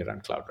simple journey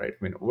around cloud, right?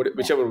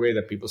 Whichever way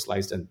that people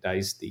sliced and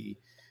diced the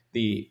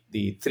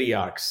three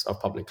arcs of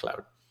public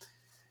cloud.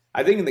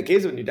 I think in the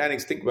case of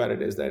Nutanix, think about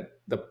it, is that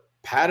the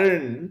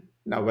pattern,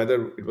 now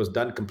whether it was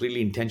done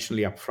completely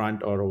intentionally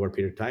upfront or over a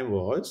period of time,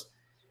 was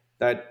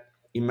that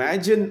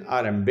imagine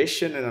our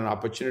ambition and an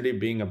opportunity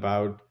being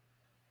about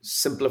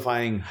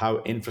simplifying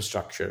how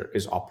infrastructure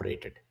is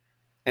operated.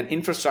 And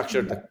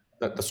infrastructure,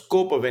 the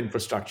scope of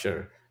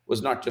infrastructure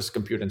was not just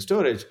compute and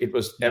storage, it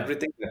was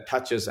everything that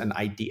touches an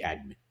IT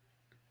admin.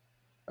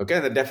 Okay,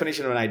 and the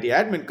definition of an IT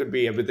admin could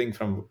be everything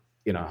from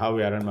how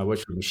I run my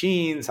virtual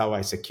machines, how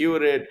I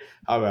secure it,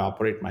 how I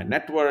operate my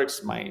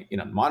networks, my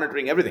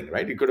monitoring, everything,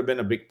 right? It could have been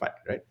a big part,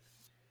 right?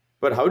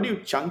 But how do you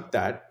chunk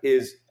that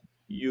is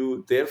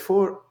you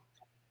therefore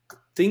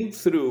think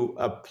through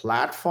a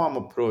platform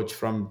approach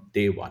from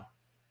day one.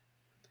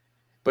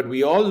 But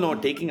we all know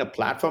taking a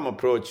platform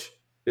approach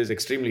is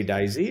extremely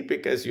dicey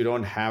because you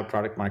don't have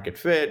product market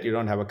fit, you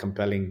don't have a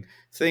compelling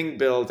thing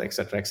built, et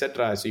cetera, et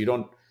cetera. So you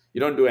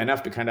don't do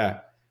enough to kind of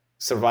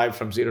survive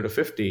from 0 to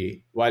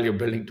 50 while you're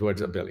building towards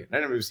a billion.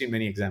 Right? And we've seen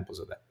many examples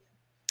of that.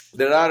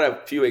 There are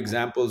a few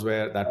examples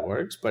where that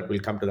works, but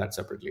we'll come to that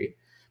separately.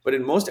 But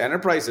in most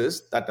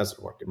enterprises, that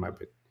doesn't work, in my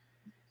opinion.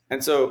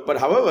 And so, but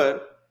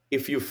however,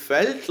 if you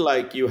felt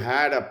like you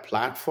had a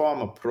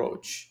platform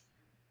approach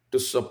to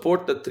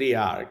support the three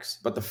arcs,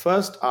 but the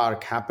first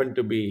arc happened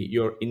to be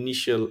your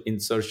initial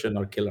insertion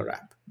or killer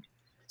app.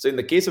 So in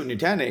the case of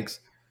Nutanix,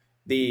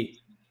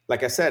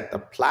 like I said, the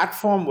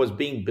platform was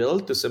being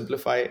built to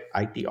simplify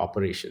IT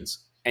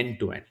operations end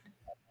to end.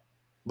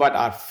 But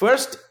our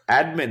first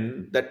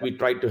admin that we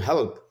tried to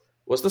help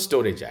was the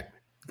storage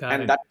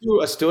admin. That too,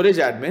 a storage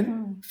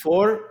admin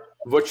for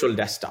virtual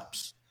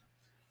desktops.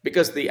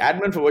 Because the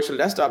admin for virtual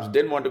desktops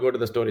didn't want to go to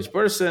the storage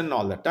person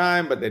all the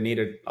time, but they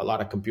needed a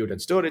lot of compute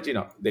and storage.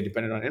 They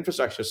depended on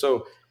infrastructure.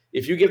 So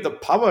if you give the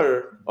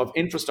power of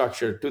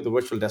infrastructure to the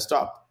virtual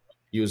desktop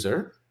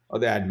user or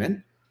the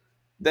admin,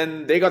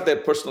 then they got their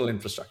personal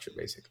infrastructure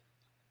basically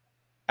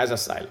as a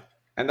silo.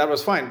 And that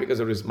was fine because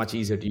it was much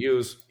easier to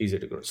use, easier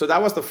to grow. So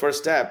that was the first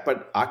step.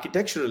 But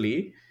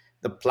architecturally,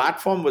 the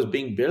platform was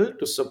being built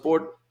to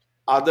support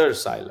other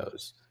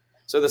silos.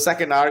 So the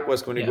second arc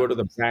was, can we go to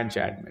the branch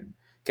admin?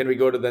 Can we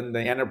go to then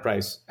the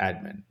enterprise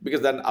admin?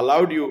 Because that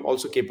allowed you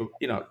also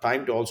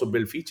time to also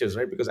build features,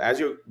 right? Because as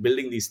you're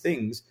building these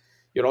things,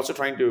 you're also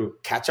trying to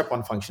catch up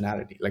on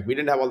functionality. Like we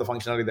didn't have all the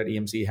functionality that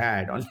EMC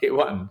had on day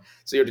one.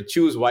 So you have to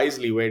choose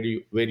wisely where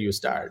do you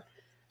start.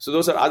 So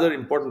those are other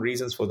important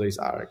reasons for these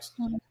arcs.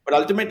 But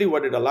ultimately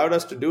what it allowed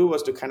us to do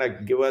was to kind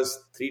of give us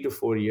 3 to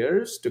 4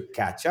 years to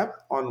catch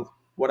up on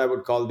what I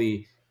would call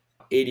the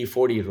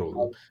 80-40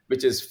 rule,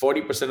 which is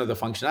 40% of the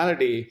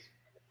functionality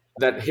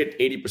that hit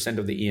 80%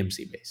 of the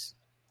EMC base.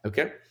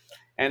 Okay.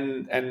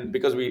 And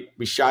because we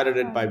sharded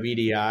it by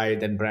VDI,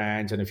 then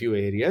branch, and a few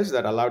areas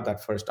that allowed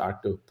that first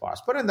arc to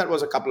prosper. And that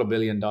was a couple of $1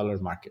 billion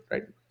market,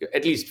 right?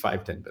 At least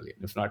 5-10 billion,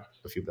 if not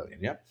a few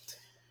billion. Yeah.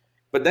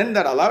 But then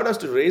that allowed us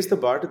to raise the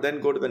bar to then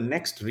go to the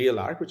next real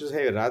arc, which is,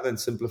 hey, rather than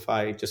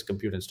simplify just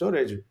compute and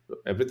storage,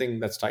 everything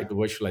that's tied to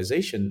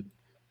virtualization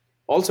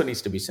also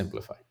needs to be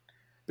simplified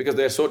because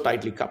they're so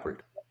tightly coupled.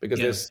 Because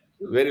there's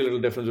very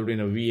little difference between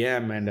a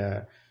VM and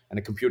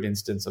a compute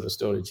instance or a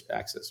storage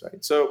access,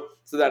 right? So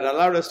that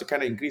allowed us to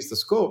kind of increase the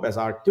scope as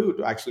R2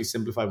 to actually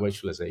simplify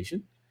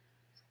virtualization.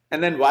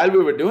 And then while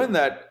we were doing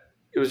that,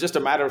 it was just a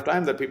matter of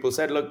time that people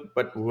said, look,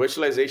 but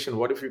virtualization,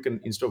 what if you can,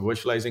 instead of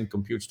virtualizing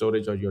compute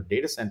storage or your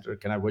data center,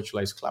 can I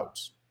virtualize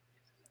clouds?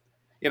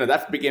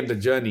 That became the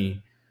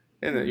journey.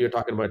 And you're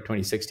talking about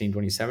 2016,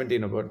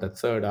 2017, about the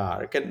third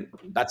arc. And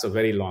that's a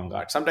very long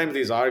arc. Sometimes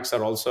these arcs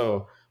are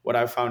also, what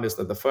I've found is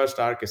that the first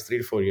arc is 3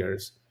 to 4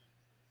 years.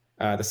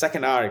 The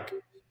second arc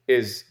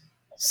is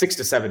 6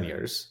 to 7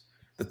 years.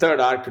 The third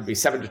arc could be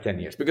 7 to 10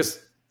 years. Because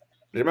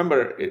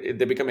remember,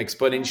 they become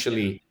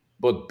exponentially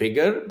both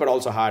bigger, but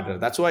also harder.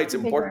 That's why it's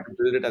important to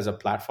build it as a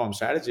platform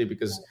strategy,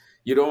 because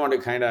you don't want to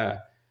kind of,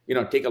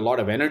 take a lot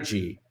of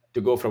energy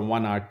to go from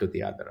one arc to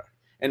the other.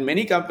 And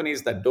many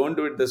companies that don't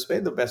do it this way,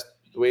 the best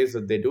ways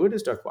that they do it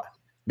is to acquire,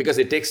 because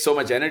it takes so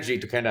much energy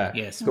to kind of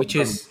which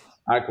is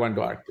arc 1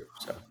 to arc 2.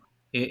 So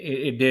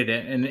it did.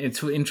 And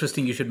it's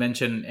interesting you should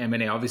mention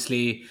M&A.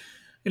 Obviously,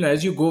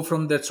 as you go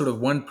from that sort of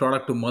one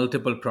product to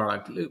multiple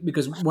product,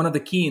 because one of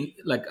the key,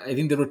 I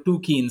think there were 2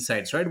 key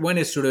insights, right? One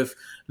is sort of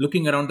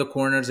looking around the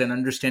corners and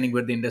understanding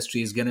where the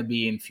industry is going to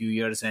be in a few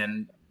years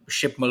and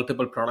ship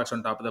multiple products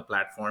on top of the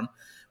platform,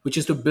 which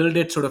is to build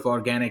it sort of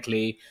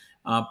organically.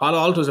 Palo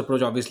Alto's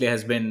approach obviously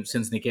has been,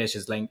 since Nikesh,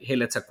 is like, hey,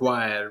 let's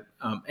acquire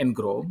and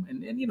grow.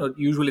 And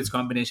usually it's a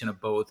combination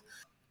of both,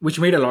 which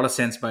made a lot of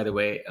sense, by the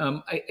way.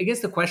 I guess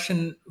the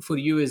question for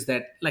you is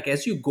that,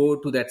 as you go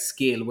to that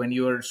scale, when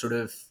you're sort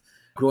of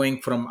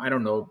growing from, I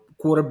don't know,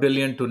 $250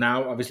 million to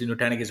now, obviously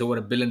Nutanix is over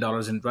 $1 billion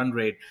in run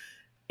rate.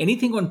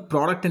 Anything on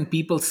product and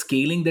people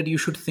scaling that you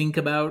should think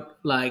about?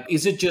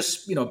 Is it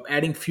just,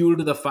 adding fuel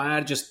to the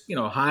fire, just,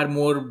 hire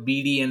more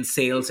BD and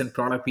sales and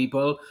product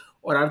people?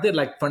 Or are there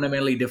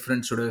fundamentally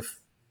different sort of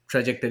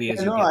trajectory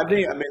as you get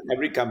there? I mean,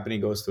 every company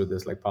goes through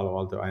this, like Palo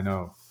Alto, I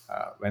know,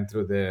 went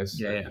through this.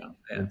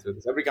 Went through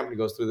this. Every company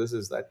goes through this.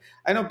 Is that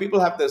I know people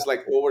have this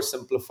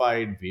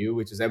oversimplified view,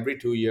 which is every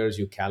 2 years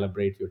you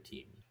calibrate your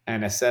team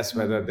and assess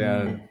whether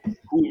they're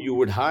who you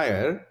would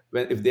hire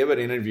if they were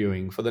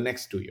interviewing for the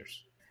next 2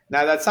 years.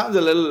 Now that sounds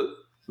a little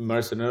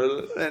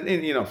mercenary,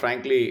 and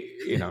frankly,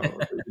 you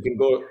can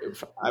go.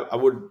 I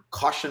would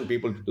caution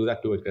people to do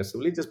that too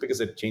aggressively, just because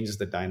it changes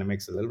the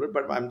dynamics a little bit.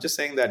 But I'm just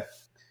saying that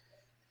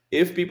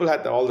if people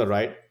had all the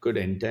right good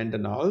intent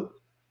and all,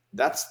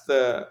 that's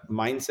the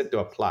mindset to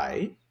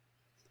apply.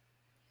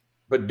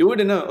 But do it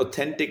in an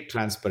authentic,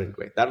 transparent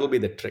way. That'll be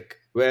the trick,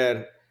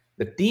 where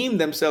the team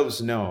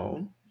themselves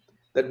know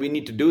that we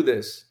need to do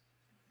this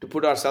to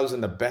put ourselves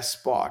in the best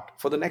spot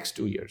for the next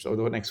 2 years or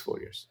the next 4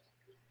 years.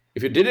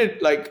 If you did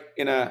it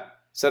in a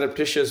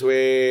surreptitious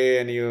way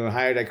and you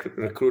hired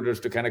recruiters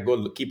to kind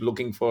of keep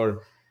looking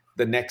for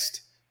the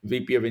next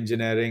VP of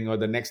engineering or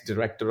the next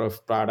director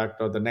of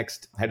product or the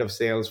next head of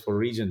sales for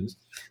regions,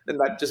 then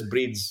that just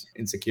breeds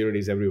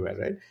insecurities everywhere,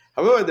 right?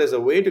 However, there's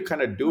a way to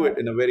kind of do it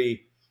in a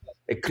very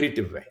a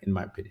creative way, in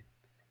my opinion,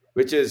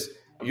 which is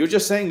you're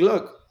just saying,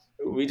 look,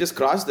 we just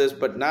crossed this,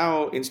 but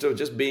now instead of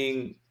just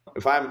being,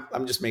 if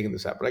I'm just making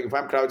this up, like if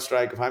I'm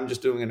CrowdStrike, if I'm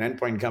just doing an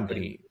endpoint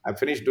company, I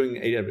finished doing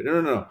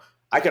AWS. No.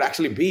 I could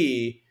actually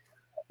be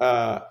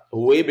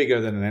way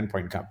bigger than an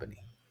endpoint company.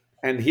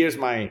 And here's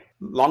my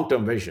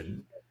long-term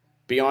vision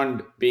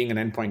beyond being an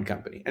endpoint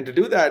company. And to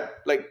do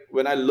that, like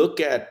when I look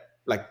at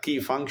like key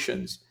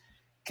functions,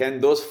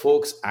 can those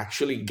folks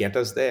actually get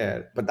us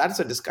there? But that's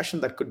a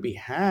discussion that could be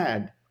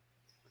had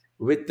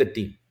with the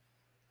team.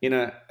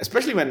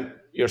 Especially when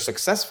you're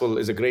successful,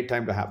 is a great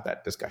time to have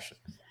that discussion.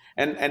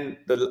 And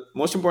the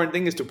most important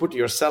thing is to put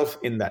yourself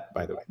in that,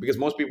 by the way, because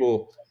most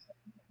people,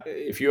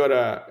 if you are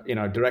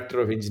a director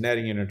of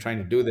engineering and you're trying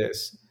to do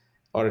this,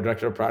 or a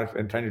director of product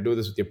and trying to do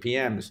this with your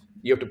PMs,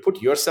 you have to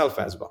put yourself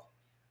as well,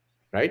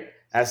 right?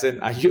 As in,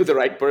 are you the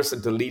right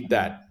person to lead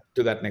that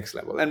to that next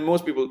level? And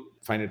most people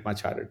find it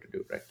much harder to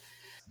do, right?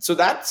 So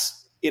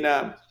that's in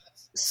a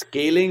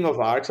scaling of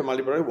arcs or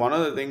multi-product. One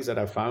of the things that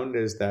I found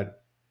is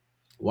that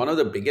one of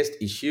the biggest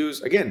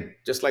issues, again,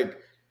 just like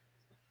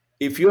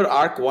if your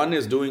Arc 1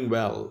 is doing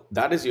well,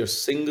 that is your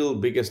single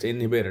biggest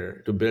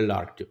inhibitor to build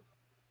Arc 2.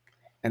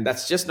 And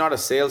that's just not a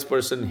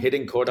salesperson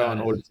hitting quota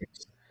on old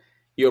things.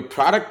 Your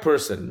product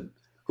person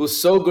who's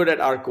so good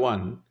at Arc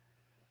 1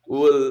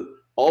 will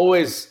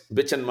always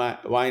bitch and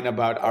whine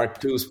about Arc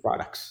 2's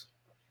products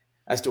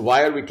as to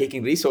why are we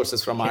taking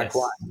resources from Arc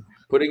 1,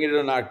 putting it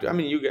on Arc 2. I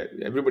mean,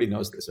 everybody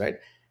knows this, right?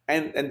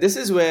 And this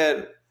is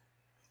where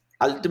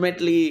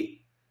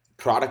ultimately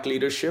product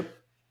leadership,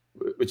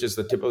 which is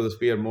the tip of the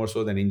spear more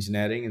so than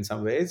engineering in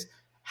some ways,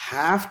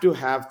 have to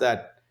have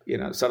that,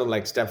 sort of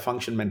like step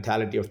function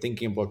mentality of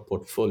thinking about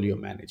portfolio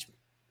management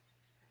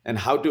and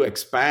how to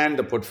expand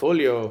the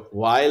portfolio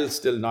while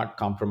still not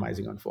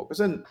compromising on focus.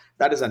 And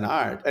that is an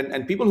art.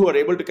 And people who are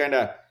able to kind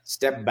of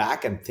step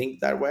back and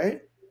think that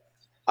way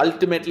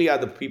ultimately are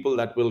the people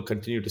that will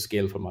continue to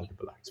scale for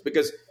multiple arcs.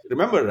 Because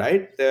remember,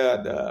 right,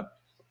 the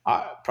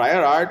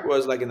prior art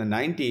was like in the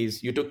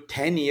 90s, you took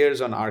 10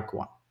 years on Arc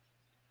 1.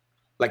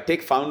 Like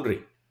take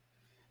Foundry.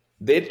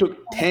 They took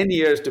 10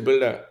 years to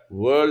build a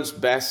world's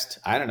best,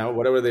 I don't know,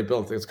 whatever they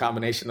built. It's a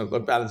combination of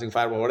load balancing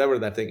firewall, whatever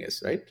that thing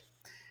is, right?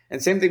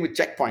 And same thing with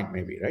Checkpoint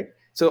maybe, right?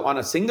 So on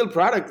a single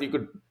product, you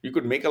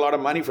could make a lot of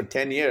money for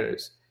 10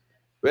 years.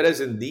 Whereas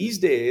in these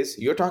days,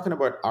 you're talking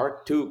about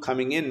Arc 2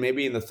 coming in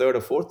maybe in the third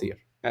or fourth year.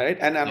 All right.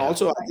 And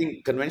also, I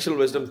think conventional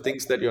wisdom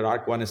thinks that your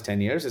Arc 1 is 10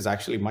 years. Is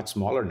actually much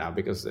smaller now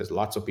because there's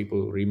lots of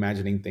people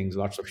reimagining things,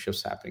 lots of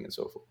shifts happening and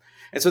so forth.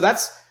 And so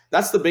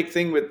that's the big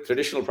thing with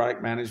traditional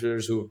product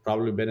managers who've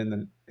probably been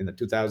in the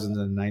 2000s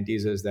and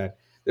 90s is that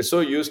they're so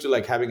used to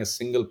like having a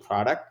single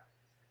product.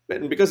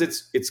 And because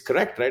it's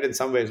correct, right? In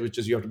some ways, which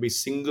is you have to be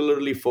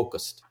singularly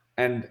focused.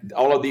 And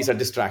all of these are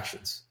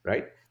distractions,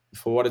 right?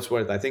 For what it's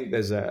worth, I think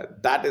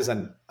that is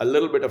a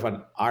little bit of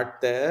an art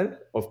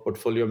there of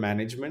portfolio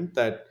management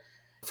that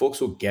folks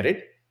who get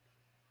it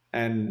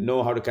and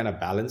know how to kind of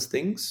balance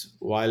things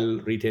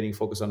while retaining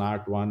focus on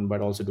Arc 1, but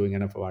also doing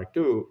enough of Arc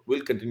 2 will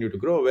continue to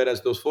grow.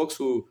 Whereas those folks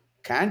who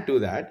can't do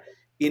that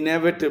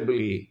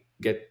inevitably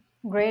get...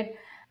 Great.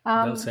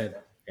 Well said.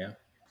 Yeah.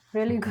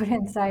 Really good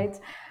insights.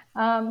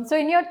 So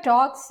in your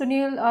talks,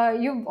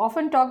 Sunil, you've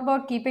often talked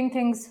about keeping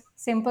things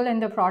simple in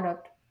the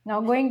product. Now,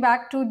 going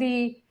back to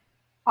the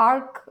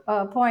arc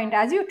point,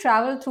 as you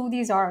travel through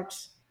these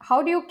arcs,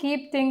 how do you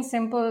keep things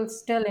simple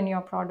still in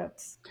your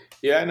products?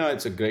 Yeah, no,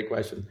 it's a great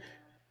question.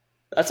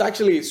 That's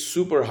actually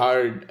super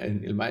hard.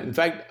 And in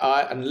fact,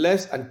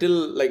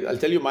 until I'll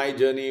tell you my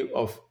journey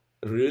of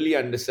really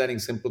understanding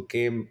simple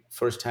came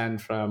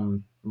firsthand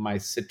from my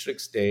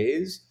Citrix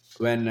days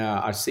when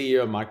our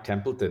CEO, Mark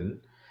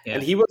Templeton,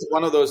 and he was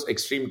one of those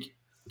extreme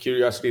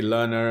curiosity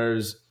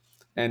learners.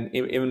 And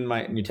even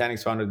my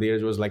Nutanix founder of the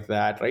years was like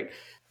that, right?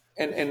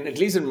 And at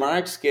least in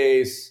Mark's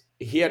case,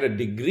 he had a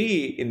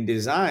degree in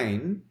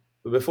design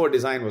before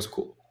design was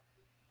cool,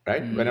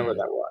 right? Whenever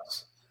that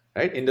was,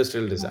 right?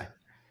 Industrial design.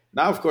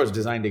 Now, of course,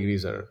 design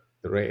degrees are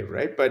the rave,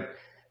 right? But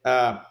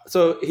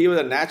so he was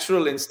a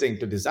natural instinct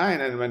to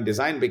design. And when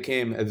design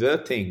became the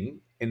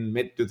thing in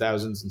mid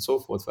 2000s and so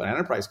forth for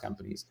enterprise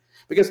companies,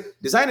 because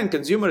design in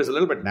consumer is a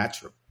little bit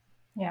natural.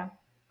 Yeah.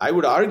 I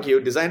would argue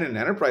design in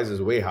enterprise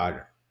is way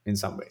harder in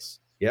some ways.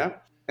 Yeah.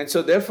 And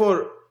so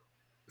therefore,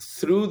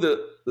 through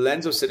the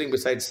lens of sitting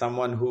beside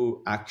someone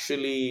who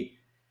actually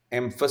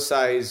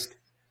emphasized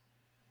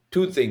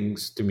two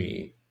things to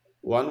me.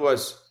 One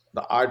was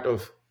the art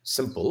of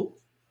simple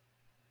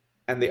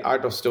and the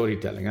art of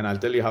storytelling. And I'll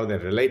tell you how they're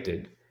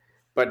related.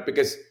 But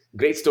because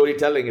great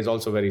storytelling is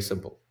also very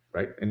simple,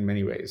 right? In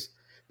many ways.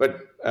 But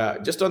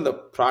just on the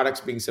products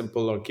being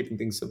simple or keeping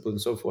things simple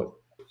and so forth.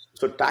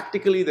 So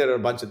tactically, there are a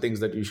bunch of things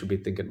that you should be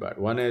thinking about.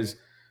 One is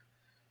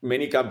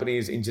many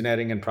companies,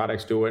 engineering and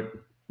products do it.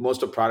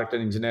 Most of product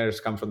and engineers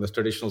come from the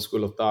traditional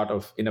school of thought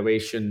of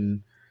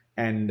innovation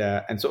and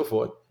so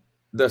forth.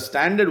 The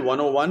standard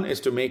 101 is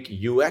to make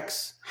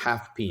UX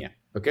half PM,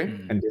 okay?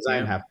 And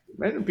design half PM.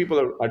 Right? And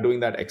people are doing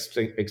that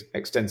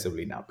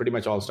extensively now. Pretty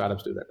much all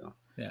startups do that now.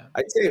 Yeah.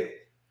 I'd say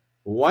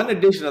one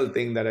additional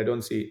thing that I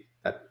don't see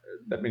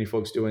that many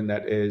folks do in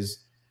that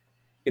is,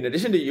 in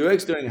addition to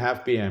UX doing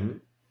half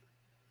PM,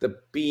 the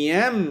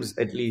PMs,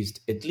 at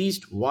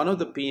least one of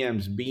the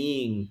PMs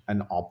being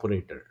an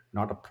operator,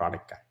 not a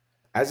product guy.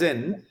 As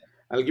in,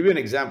 I'll give you an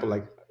example.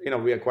 Like,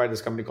 we acquired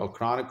this company called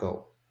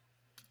Chronicle.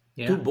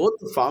 Yeah. Both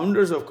the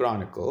founders of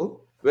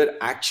Chronicle were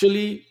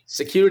actually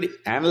security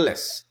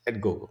analysts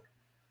at Google.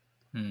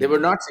 They were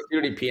not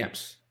security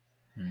PMs.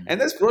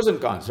 And there's pros and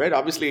cons, right?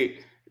 Obviously,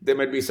 there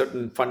might be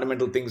certain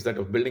fundamental things that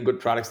of building good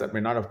products that may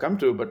not have come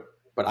to, but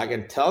I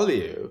can tell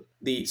you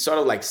the sort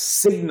of like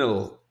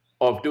signal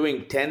of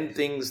doing 10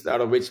 things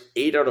out of which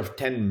 8 out of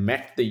 10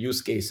 met the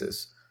use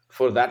cases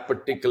for that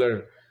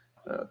particular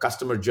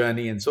customer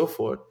journey and so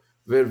forth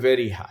were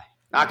very high.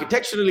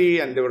 Architecturally,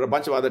 and there were a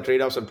bunch of other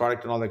trade-offs and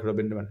product and all that could have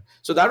been done.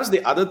 So that was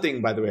the other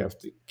thing, by the way, of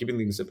keeping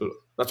things simple.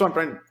 That's why I'm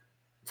trying to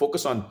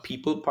focus on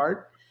people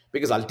part,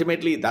 because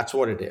ultimately that's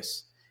what it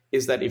is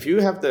that if you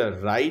have the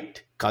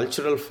right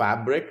cultural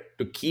fabric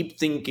to keep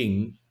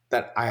thinking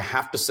that I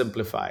have to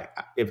simplify,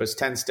 if it's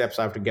 10 steps,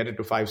 I have to get it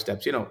to 5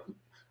 steps,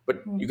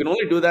 but you can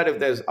only do that if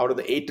there's out of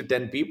the 8 to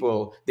 10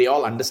 people, they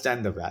all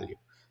understand the value.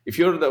 If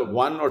you're the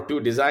 1 or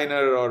 2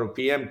 designer or a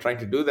PM trying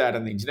to do that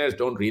and the engineers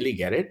don't really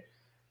get it,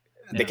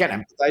 they can't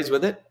empathize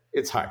with it,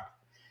 it's hard.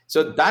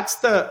 So that's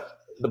the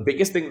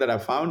biggest thing that I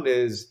found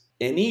is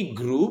any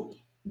group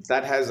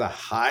that has a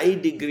high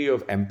degree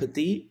of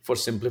empathy for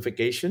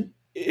simplification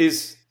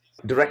is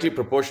directly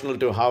proportional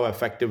to how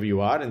effective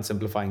you are in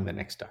simplifying the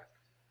next task.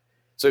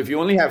 So if you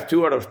only have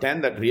 2 out of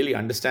 10 that really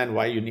understand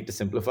why you need to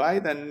simplify,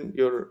 then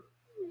your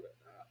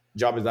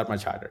job is that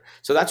much harder.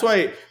 So that's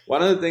why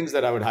one of the things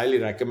that I would highly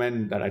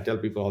recommend that I tell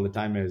people all the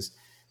time is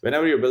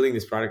whenever you're building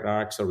these product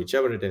arcs or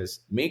whichever it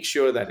is, make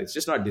sure that it's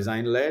just not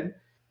design-led.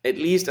 At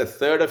least a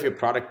third of your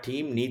product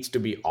team needs to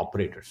be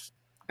operators.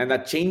 And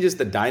that changes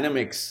the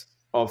dynamics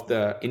of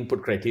the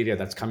input criteria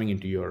that's coming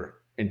into your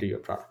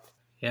product.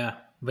 Yeah,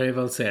 very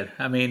well said.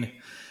 I mean,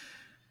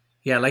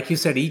 yeah, like you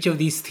said, each of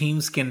these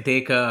themes can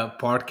take a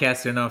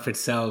podcast in of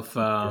itself.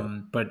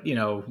 But,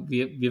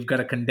 we've got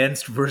a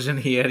condensed version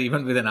here,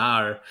 even with an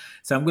hour.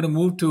 So I'm going to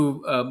move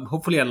to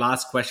hopefully a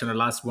last question or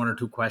last 1 or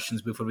 2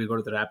 questions before we go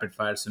to the rapid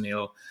fire,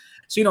 Sunil.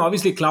 So,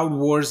 obviously cloud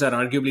wars are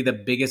arguably the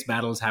biggest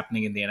battles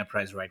happening in the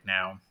enterprise right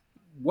now.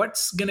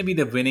 What's going to be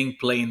the winning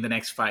play in the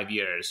next 5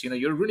 years?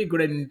 You're really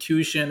good at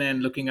intuition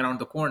and looking around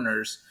the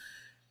corners.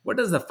 What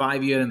does the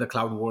 5-year in the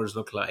cloud wars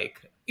look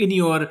like? In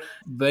your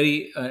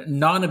very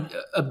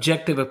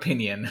non-objective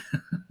opinion?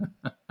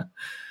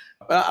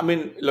 Well, I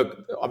mean,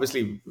 look,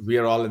 obviously we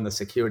are all in the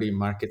security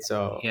market.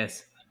 So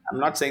yes, I'm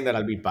not saying that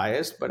I'll be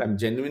biased, but I'm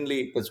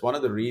genuinely, that's one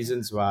of the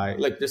reasons why,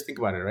 like, just think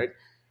about it, right?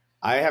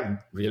 I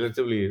have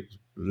relatively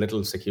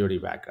little security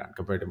background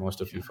compared to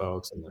most of you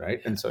folks, right?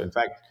 And so in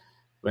fact,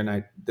 when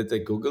I did the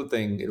Google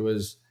thing, it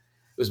was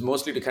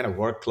mostly to kind of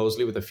work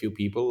closely with a few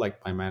people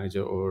like my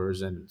manager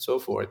and so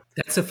forth.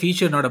 That's a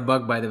feature, not a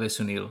bug, by the way,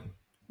 Sunil.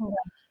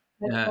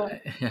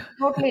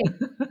 Totally.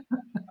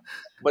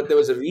 But there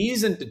was a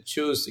reason to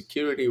choose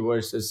security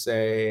versus,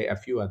 say, a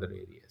few other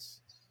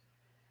areas.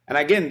 And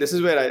again, this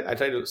is where I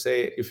try to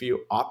say, if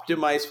you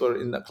optimize for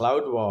in the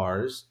cloud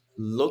wars,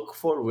 look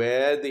for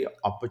where the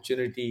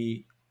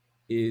opportunity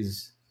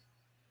is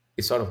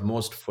sort of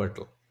most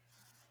fertile.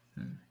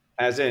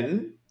 As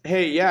in,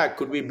 hey, yeah,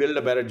 could we build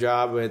a better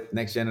job with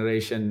next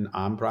generation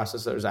ARM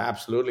processors?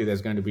 Absolutely,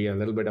 there's going to be a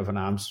little bit of an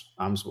arms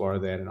war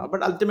there and all.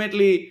 But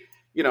ultimately,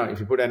 if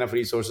you put enough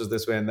resources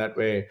this way and that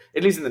way,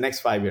 at least in the next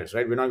 5 years,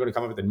 right? We're not going to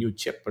come up with a new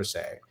chip per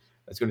se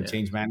that's going to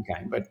change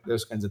mankind, but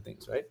those kinds of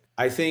things, right?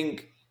 I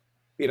think,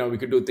 we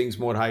could do things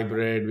more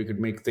hybrid, we could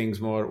make things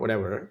more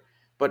whatever.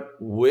 But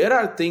where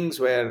are things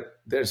where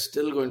there's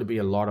still going to be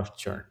a lot of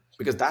churn?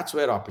 Because that's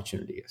where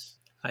opportunity is.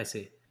 I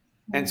see.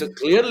 And so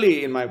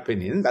clearly, in my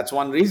opinion, that's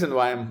one reason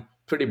why I'm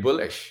pretty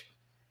bullish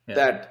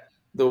that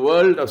the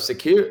world of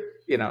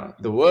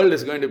the world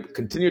is going to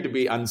continue to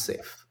be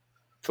unsafe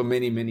for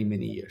many, many,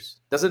 many years.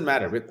 Doesn't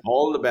matter, with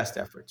all the best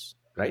efforts,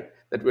 right,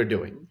 that we're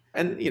doing.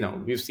 And,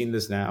 we've seen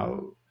this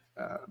now,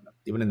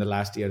 even in the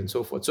last year and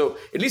so forth. So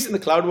at least in the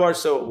cloud wars,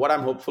 so what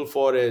I'm hopeful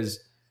for is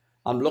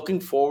I'm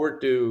looking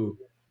forward to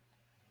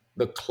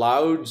the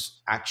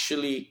clouds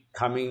actually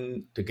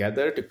coming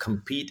together to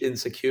compete in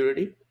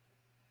security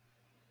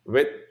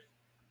with,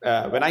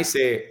 when I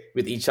say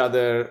with each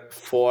other,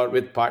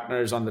 with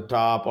partners on the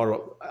top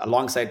or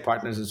alongside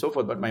partners and so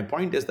forth. But my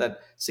point is that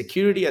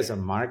security as a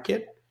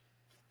market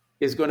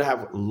is going to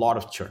have a lot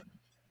of churn.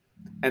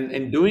 And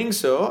in doing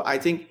so, I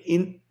think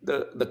in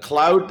the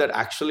cloud that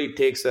actually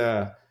takes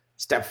a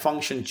step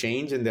function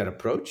change in their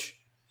approach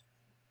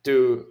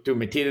to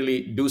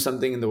materially do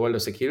something in the world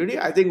of security,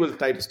 I think we'll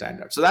try to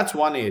stand out. So that's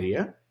one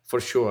area for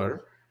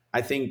sure.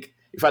 I think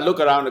if I look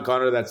around the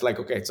corner, that's like,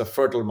 okay, it's a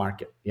fertile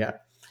market. Yeah.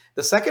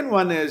 The second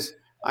one is,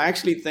 I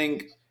actually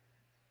think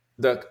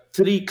the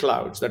 3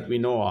 clouds that we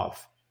know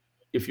of,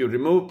 if you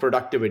remove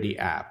productivity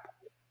app,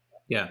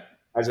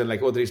 as in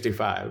like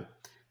O365,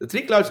 the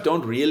 3 clouds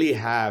don't really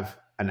have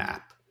an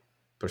app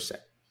per se,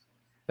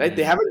 right?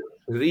 They haven't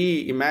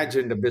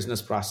reimagined a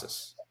business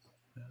process.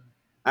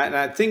 And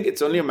I think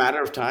it's only a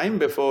matter of time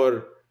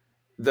before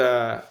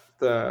the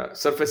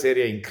surface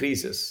area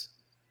increases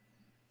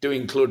to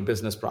include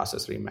business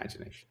process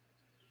reimagination,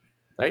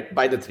 right?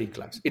 By the three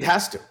clouds. It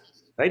has to,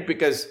 right?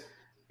 Because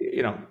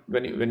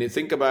when you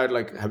think about,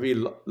 like, have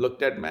you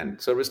looked at, man,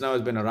 ServiceNow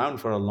has been around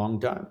for a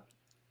long time.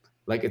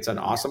 Like, it's an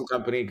awesome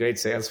company, great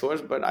sales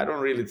force, but I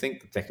don't really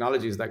think the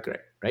technology is that great,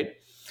 right?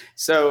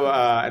 So,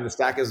 and the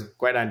stack is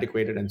quite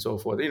antiquated and so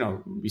forth.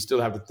 We still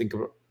have to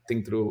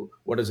think through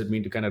what does it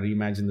mean to kind of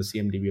reimagine the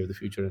CMDB of the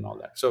future and all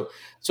that. So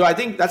I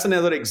think that's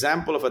another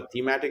example of a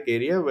thematic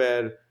area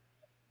where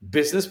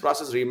business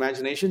process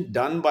reimagination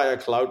done by a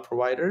cloud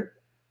provider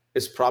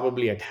is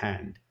probably at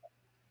hand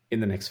in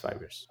the next 5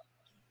 years.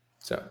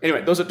 So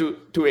anyway, those are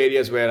two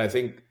areas where I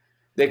think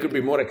there could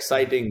be more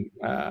exciting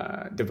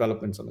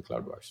developments on the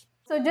cloud wars.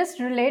 So just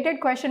related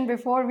question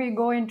before we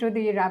go into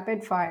the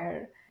rapid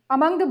fire.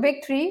 Among the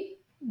big three,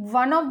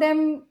 one of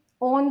them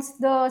owns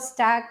the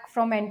stack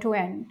from end to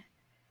end.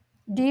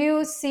 Do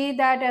you see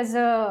that as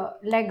a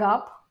leg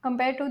up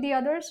compared to the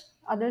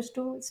others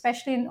too,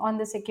 especially on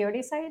the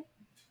security side?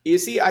 You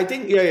see, I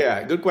think,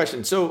 yeah, good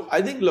question. So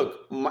I think,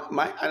 look, and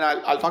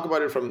I'll talk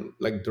about it from,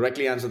 like,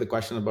 directly answer the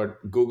question about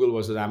Google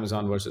versus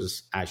Amazon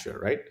versus Azure,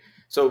 right?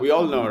 So we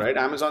all know, right?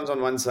 Amazon's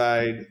on one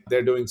side,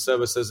 they're doing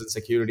services and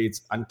security.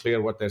 It's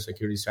unclear what their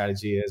security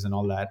strategy is and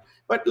all that.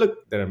 But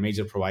look, they're a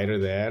major provider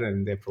there,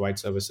 and they provide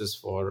services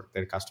for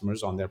their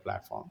customers on their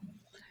platform.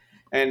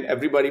 And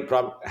everybody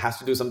has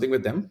to do something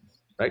with them,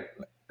 right?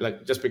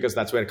 Like, just because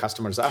that's where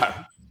customers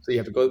are. So you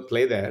have to go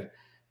play there.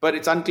 But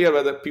it's unclear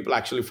whether people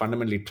actually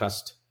fundamentally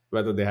trust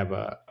whether they have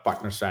a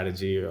partner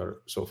strategy or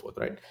so forth,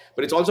 right?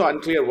 But it's also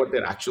unclear what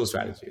their actual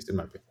strategy is, in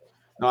my opinion.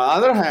 Now, on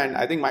the other hand,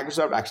 I think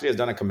Microsoft actually has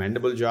done a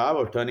commendable job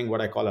of turning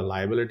what I call a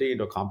liability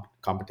into a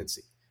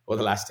competency over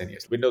the last 10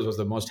 years. Windows was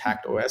the most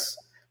hacked OS,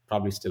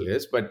 probably still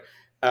is, but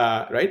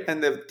right?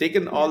 And they've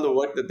taken all the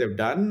work that they've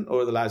done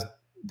over the last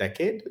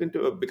decade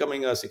into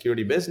becoming a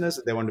security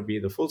business. They want to be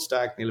the full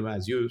stack, Nilima,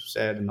 as you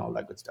said, and all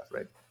that good stuff,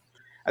 right?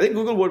 I think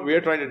Google, what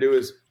we're trying to do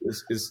is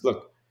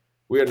look,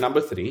 we are number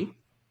 3,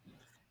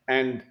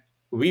 and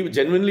we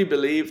genuinely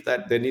believe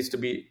that there needs to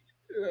be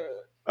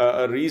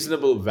a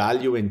reasonable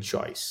value in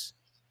choice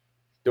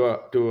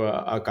to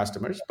our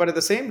customers. But at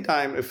the same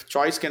time, if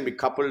choice can be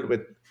coupled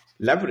with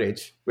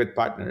leverage with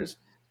partners,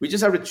 we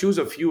just have to choose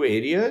a few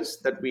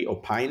areas that we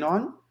opine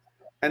on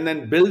and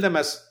then build them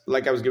as,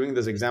 like I was giving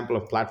this example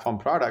of platform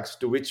products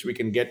to which we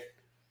can get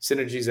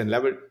synergies and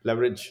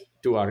leverage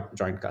to our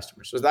joint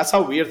customers. So that's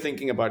how we are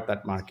thinking about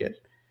that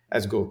market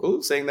as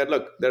Google, saying that,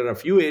 look, there are a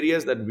few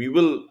areas that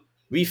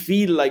we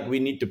feel like we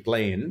need to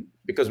play in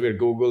because we're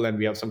Google and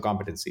we have some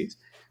competencies,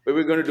 but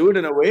we're going to do it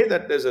in a way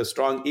that there's a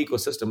strong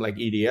ecosystem. Like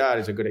EDR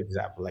is a good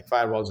example, like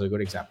firewalls is a good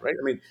example, right?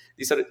 I mean,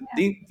 these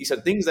are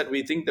things that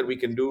we think that we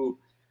can do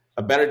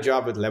a better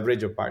job with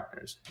leverage of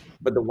partners.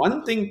 But the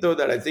one thing, though,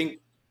 that I think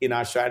in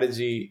our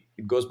strategy,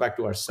 it goes back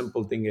to our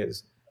simple thing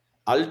is,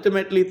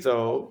 ultimately,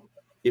 though,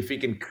 if we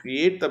can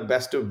create the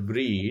best of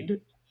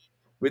breed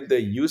with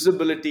the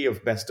usability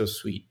of best of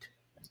suite,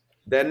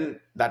 then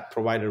that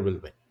provider will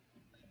win.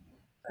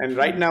 And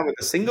right now, with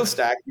a single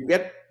stack, you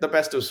get the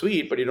best of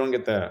suite, but you don't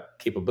get the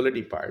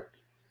capability part.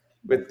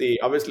 With the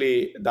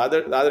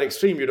other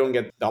extreme, you don't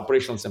get the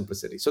operational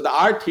simplicity. So the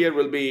art here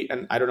will be,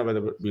 and I don't know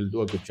whether we'll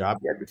do a good job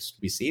yet, it's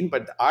to be seen,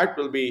 but the art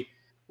will be,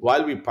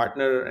 while we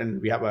partner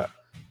and we have a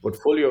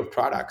portfolio of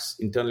products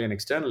internally and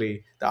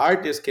externally, the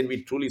art is, can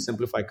we truly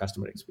simplify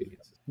customer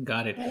experience?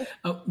 Got it.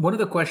 One of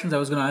the questions I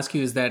was going to ask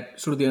you is that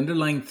sort of the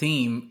underlying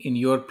theme in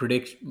your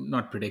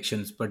not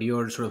predictions, but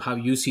your sort of how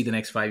you see the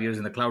next 5 years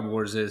in the cloud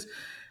wars is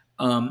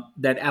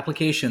that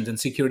applications and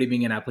security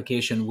being an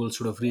application will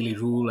sort of really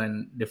rule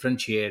and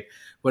differentiate.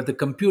 But the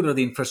computer,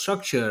 the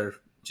infrastructure,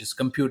 just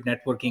compute,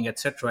 networking,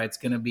 etc., it's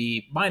going to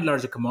be by and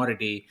large a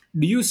commodity.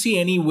 Do you see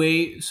any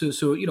way?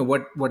 So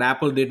what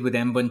Apple did with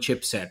M1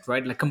 chipset,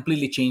 right? Like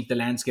completely changed the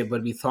landscape where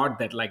we thought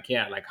that like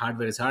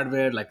hardware is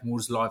hardware, like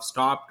Moore's law have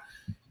stopped.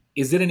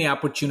 Is there any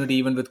opportunity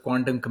even with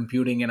quantum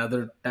computing and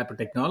other type of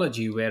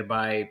technology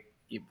whereby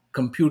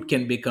compute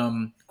can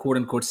become quote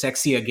unquote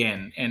sexy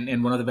again,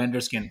 and one of the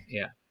vendors can?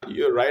 Yeah,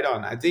 you're right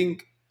on.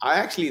 I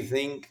actually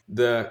think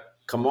the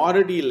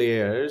commodity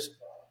layers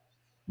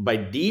by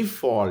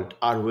default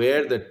are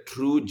where the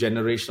true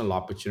generational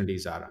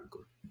opportunities are,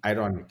 Ankur,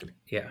 ironically.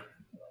 Yeah,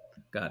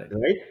 got it.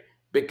 Right?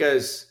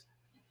 Because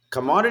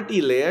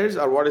commodity layers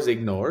are what is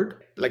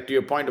ignored. Like, to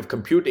your point of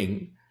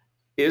computing,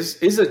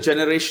 is a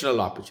generational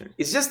opportunity.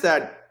 It's just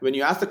that when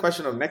you ask the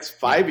question of next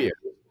 5 years,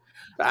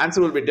 the answer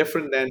will be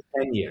different than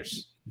 10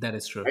 years. That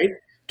is true. Right?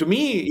 To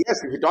me,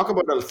 yes, if you talk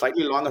about a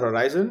slightly longer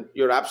horizon,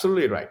 you're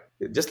absolutely right.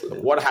 Just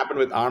what happened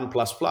with ARM++,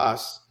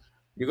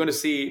 you're going to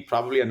see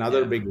probably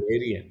another big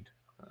variant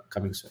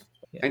coming soon.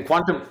 Yeah. And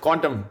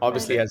quantum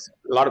obviously has,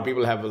 a lot of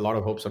people have a lot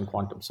of hopes on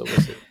quantum. So we'll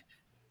see.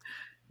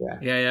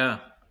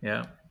 Yeah.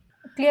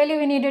 Clearly,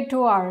 we needed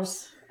 2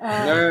 hours.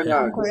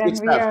 No.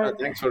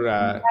 Thanks for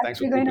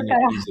keeping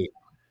it easy.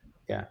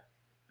 Yeah.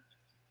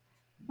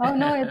 Oh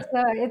no,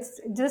 it's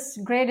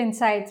just great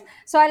insights.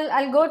 So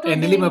I'll go to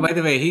And Nilima, the by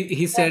the way,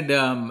 he said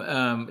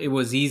it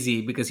was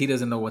easy because he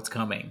doesn't know what's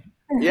coming.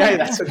 Yeah,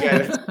 that's okay.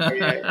 That's okay.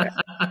 Yeah,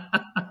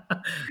 yeah.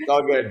 It's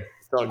all good.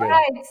 It's all All good.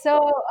 right.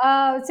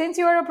 So since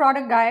you're a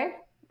product guy,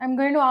 I'm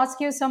going to ask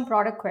you some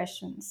product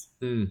questions.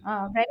 Hmm.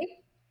 Ready,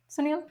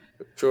 Sunil?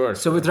 Sure,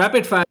 So with sure.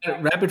 rapid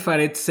fire,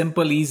 it's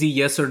simple, easy,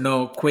 yes or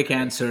no, quick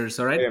answers.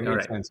 All right, Yeah, all makes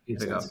right. sense. Here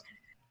Makes we go. sense.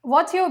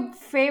 What's your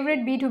favorite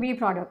B2B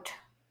product?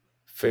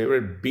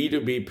 Favorite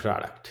B2B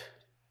product?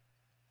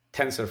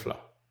 TensorFlow.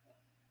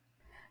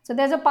 So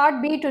there's a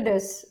part B to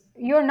this.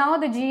 You're now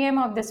the GM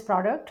of this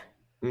product,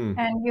 Hmm.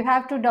 and you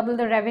have to double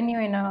the revenue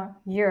in a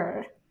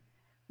year.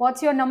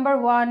 What's your number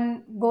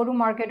one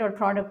go-to-market or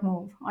product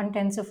move on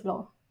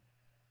TensorFlow?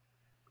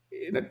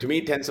 To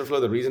me, TensorFlow,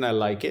 the reason I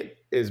like it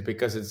is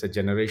because it's a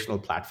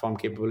generational platform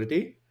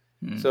capability.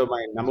 Hmm. So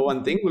my number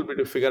one thing will be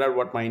to figure out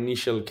what my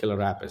initial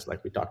killer app is,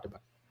 like we talked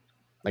about,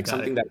 like Got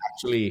something it. that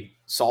actually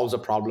solves a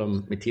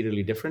problem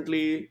materially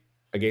differently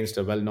against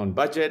a well-known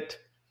budget,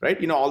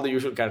 right? All the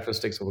usual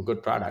characteristics of a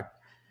good product,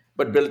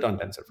 but built on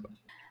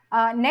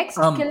TensorFlow. Next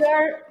Um,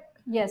 killer,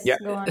 Yeah. yes,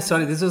 go on.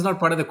 Sorry, this was not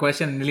part of the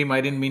question, Nilim.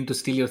 I didn't mean to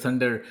steal your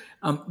thunder.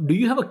 Do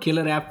you have a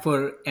killer app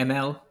for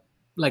ML?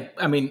 Like,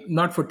 I mean,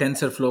 not for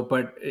TensorFlow,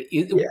 but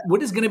Yeah.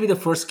 what is going to be the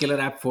first killer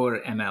app for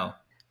ML?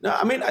 No,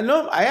 I mean, I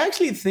know. I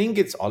actually think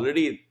it's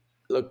already.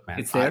 Look, man,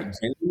 It's I there.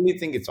 genuinely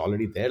think it's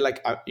already there.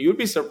 Like, you'd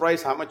be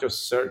surprised how much of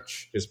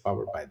search is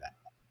powered by that.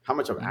 How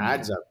much of Mm.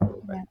 ads are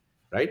powered by Yeah.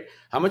 that, right?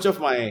 How much of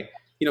my,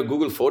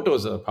 Google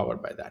Photos are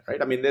powered by that,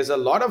 right? I mean, there's a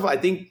lot of, I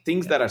think,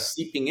 things that are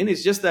seeping in.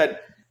 It's just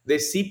that they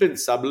seep in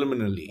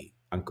subliminally,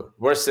 Ankur,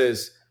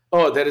 versus,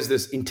 oh, there is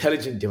this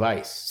intelligent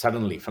device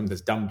suddenly from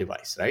this dumb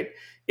device, right?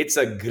 It's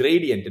a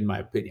gradient, in my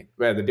opinion,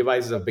 where the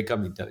devices have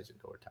become intelligent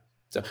over time.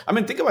 So, I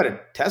mean, think about it.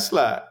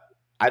 Tesla,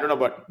 I don't know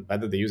about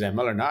whether they use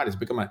ML or not. It's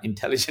become an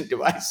intelligent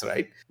device,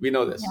 right? We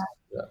know this. Yeah.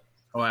 Yeah.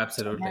 Oh, Yeah.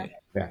 absolutely.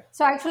 Yeah.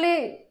 So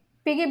actually,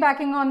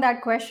 piggybacking on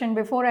that question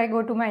before I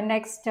go to my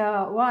next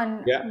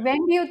one, Yeah. when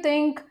do you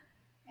think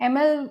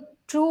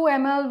true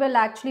ML will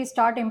actually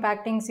start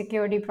impacting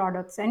security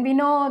products? And we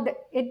know that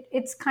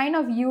it's kind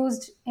of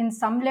used in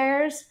some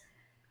layers,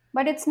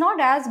 but it's not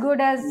as good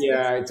as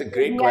Yeah, it's a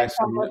great AI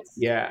question. products.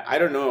 Yeah, I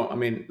don't know. I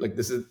mean, like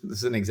this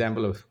is an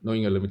example of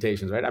knowing your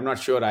limitations, right? I'm not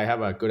sure I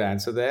have a good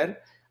answer there.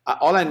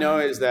 All I know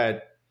is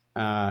that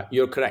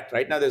you're correct.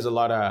 Right now, there's a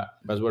lot of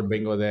buzzword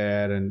bingo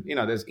there, and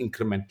there's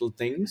incremental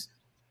things.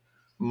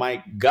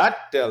 My gut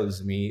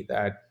tells me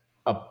that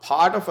a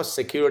part of a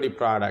security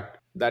product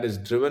that is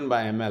driven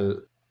by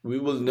ML, we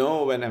will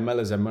know when ML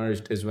has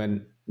emerged is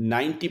when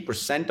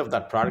 90% of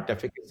that product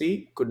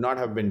efficacy could not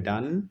have been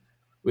done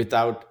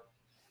without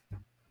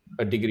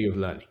a degree of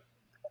learning.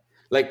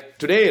 Like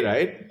today,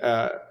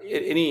 right?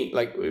 Any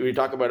like we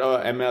talk about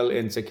ML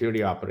in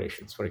security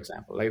operations, for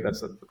example. Like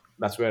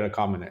that's where a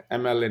common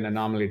ML in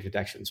anomaly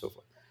detection and so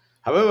forth.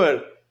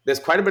 However, there's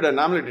quite a bit of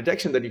anomaly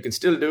detection that you can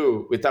still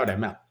do without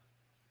ML.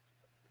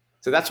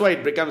 So that's why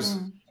it becomes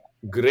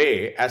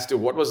gray as to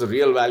what was the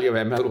real value of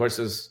ML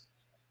versus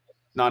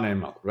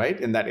non-ML, right?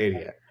 In that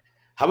area.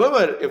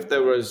 However, if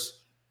there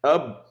was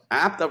a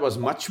app that was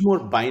much more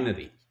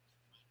binary,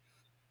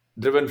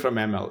 driven from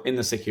ML in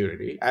the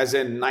security, as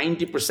in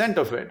 90%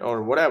 of it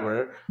or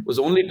whatever was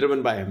only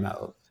driven by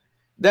ML,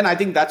 then I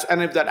think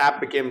and if that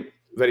app became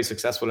very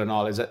successful and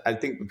all, I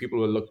think people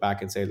will look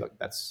back and say, look,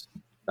 that's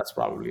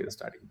probably the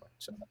starting point.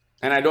 So,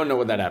 and I don't know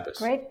what that app is.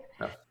 Great.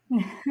 No.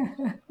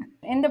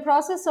 In the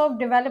process of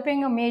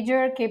developing a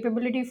major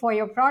capability for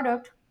your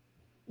product,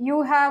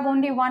 you have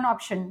only one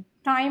option: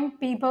 time,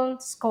 people,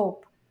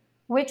 scope.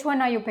 Which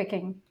one are you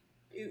picking?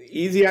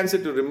 Easy answer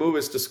to remove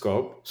is to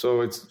scope.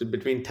 So it's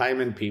between time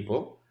and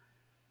people.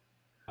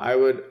 I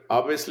would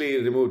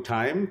obviously remove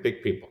time,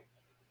 pick people.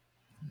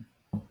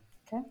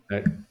 Okay.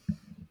 Right?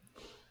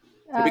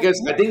 Because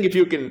I think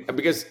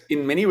because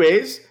in many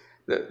ways,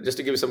 just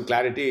to give you some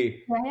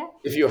clarity, Yeah.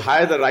 if you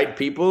hire the right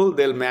people,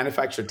 they'll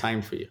manufacture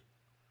time for you.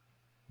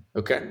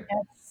 Okay.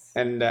 Yes.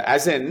 And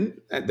as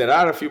in, there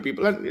are a few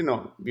people,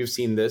 and we've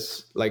seen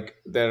this, like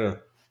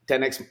they're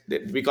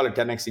 10x, we call it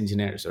 10x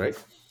engineers, right?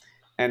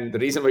 And the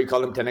reason why we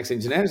call them 10x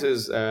engineers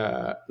is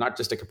not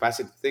just a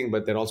capacity thing,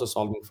 but they're also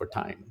solving for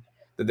time,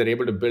 that they're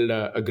able to build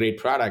a great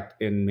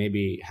product in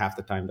maybe half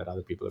the time that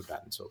other people have done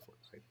and so forth.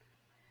 Right?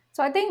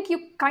 So I think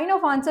you kind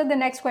of answered the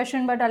next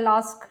question, but I'll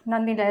ask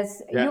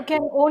nonetheless. Yeah. You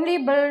can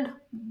only build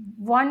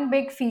one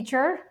big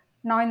feature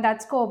now in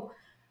that scope,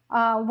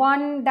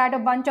 one that a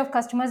bunch of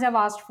customers have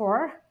asked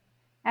for,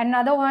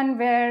 another one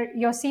where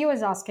your CEO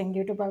is asking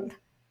you to build.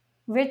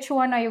 Which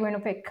one are you going to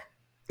pick?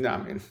 No, I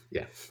mean,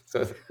 yeah.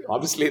 So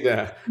obviously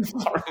the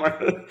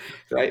former,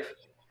 right?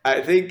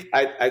 I think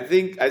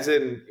as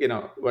in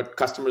what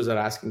customers are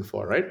asking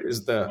for, right,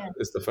 is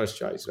the first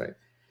choice, right?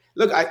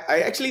 Look,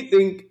 I actually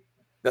think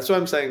that's what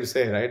I'm trying to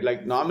say, right?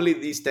 Like normally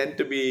these tend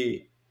to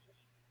be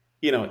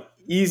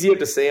easier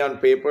to say on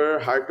paper,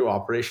 hard to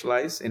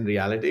operationalize in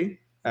reality,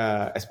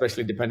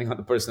 especially depending on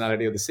the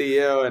personality of the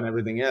CEO and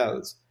everything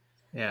else.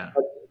 Yeah.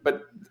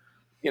 But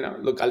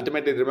look,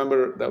 ultimately,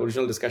 remember the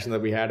original discussion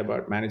that we had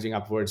about managing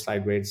upwards,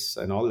 sideways,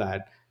 and all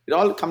that. It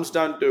all comes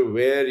down to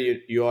where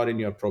you are in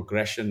your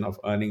progression of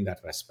earning that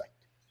respect.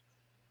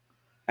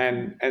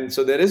 And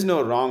so there is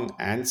no wrong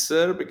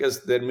answer,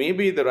 because there may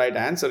be the right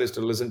answer is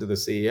to listen to the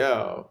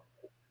CEO,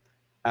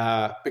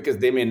 because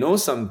they may know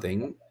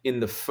something in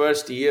the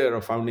first year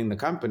of founding the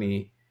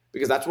company,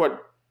 because that's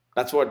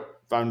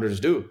what founders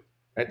do,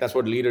 right? That's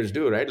what leaders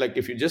do, right? Like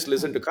if you just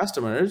listen to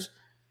customers,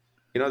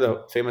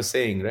 the famous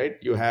saying, right?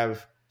 You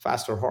have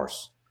faster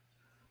horse.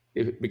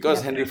 Because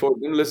Yep. Henry Ford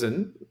didn't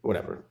listen,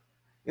 whatever,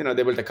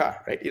 they built a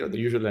car, right? The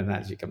usual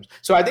analogy comes.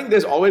 So I think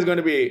there's always going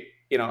to be,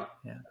 Yeah.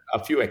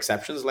 a few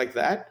exceptions like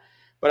that.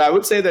 But I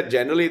would say that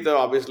generally, though,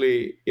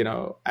 obviously,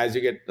 as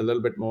you get a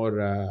little bit more,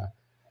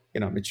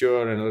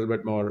 mature and a little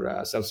bit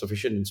more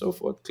self-sufficient and so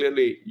forth,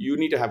 clearly you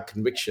need to have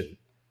conviction,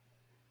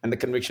 and the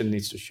conviction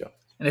needs to show.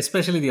 And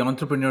especially the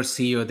entrepreneur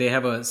CEO, they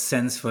have a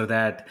sense for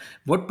that.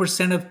 What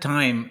percent of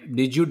time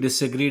did you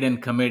disagreed and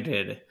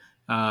committed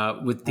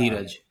with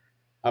Dheeraj?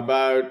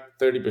 About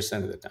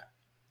 30% of the time.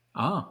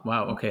 Ah,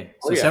 wow. Okay.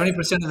 Oh, So yeah.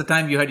 70% of the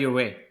time you had your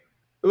way.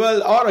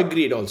 Well, or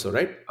agreed also,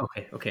 right?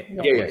 Okay.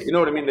 Yeah. You know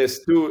what I mean? There's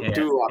two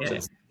Yeah.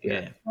 options.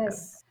 Yeah.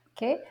 Yes.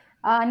 Okay.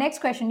 Next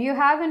question. You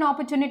have an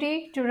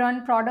opportunity to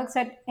run products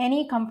at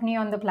any company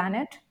on the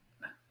planet.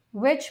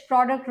 Which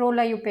product role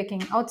are you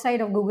picking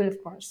outside of Google,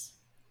 of course?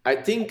 I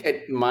think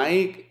at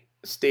my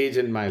stage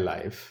in my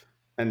life,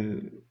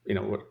 and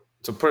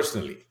so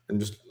personally, I'm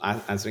just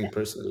answering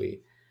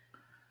personally,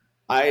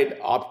 I'd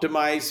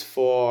optimize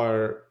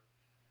for,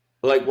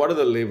 like, what are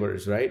the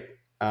levers, right?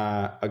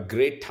 A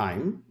great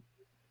time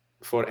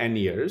for N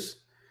years,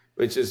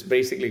 which is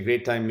basically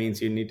great time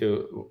means you need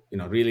to,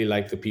 really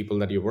like the people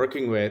that you're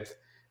working with,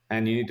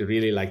 and you need to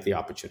really like the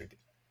opportunity,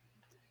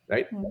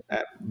 right?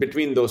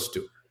 Between those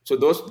two. So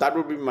that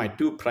would be my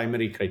two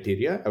primary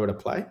criteria I would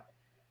apply.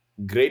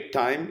 Great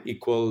time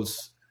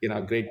equals,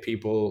 great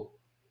people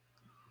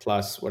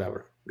plus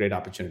whatever, great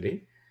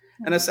opportunity.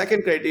 And a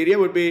second criteria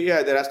would be,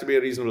 there has to be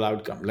a reasonable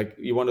outcome. Like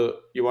you want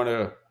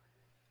to,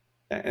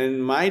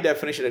 and my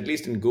definition, at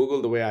least in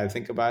Google, the way I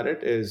think about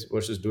it is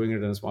versus doing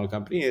it in a small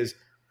company is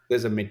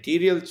there's a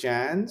material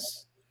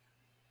chance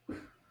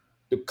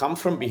to come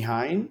from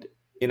behind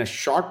in a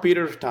short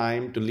period of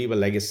time to leave a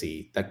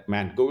legacy that,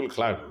 man, Google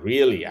Cloud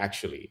really,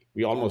 actually,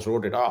 we almost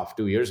wrote it off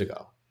 2 years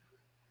ago.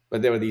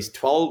 But there were these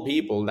 12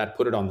 people that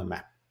put it on the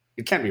map.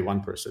 It can't be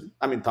one person.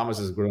 I mean, Thomas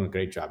has doing a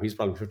great job. He's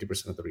probably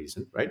 50% of the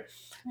reason, right?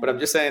 But I'm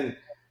just saying,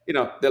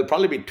 there'll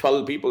probably be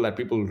 12 people that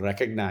people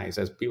recognize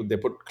as people. They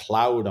put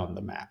cloud on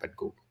the map at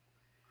Google.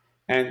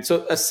 And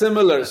so a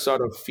similar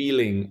sort of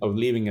feeling of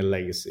leaving a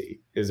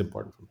legacy is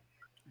important for me.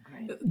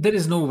 There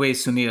is no way,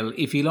 Sunil.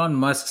 If Elon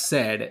Musk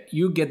said,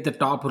 you get the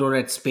top role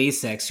at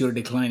SpaceX, you're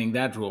declining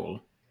that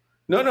role.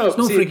 No. There's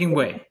no freaking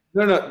way.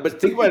 No. But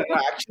think about it. No,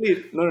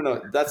 actually,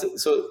 no. That's it.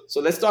 So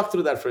let's talk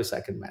through that for a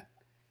second, man.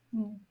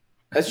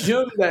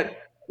 Assume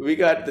that we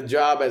got the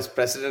job as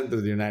president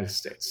of the United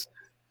States.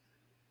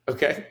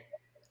 Okay?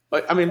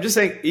 But, I mean, I'm just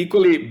saying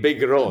equally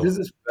big role. This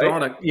is right?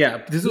 product.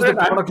 Yeah, this is the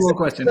product role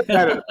question.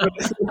 I'm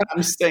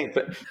just saying,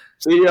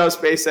 CEO of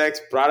SpaceX,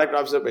 product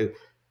officer.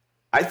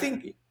 I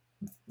think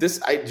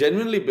I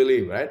genuinely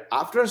believe, right?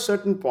 After a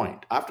certain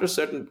point,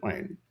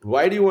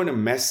 why do you want to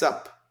mess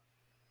up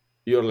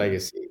your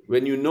legacy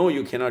when you know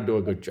you cannot do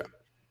a good job?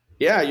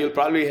 Yeah, you'll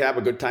probably have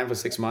a good time for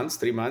 6 months,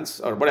 3 months,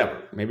 or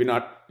whatever. Maybe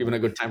not even a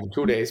good time for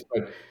 2 days.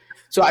 But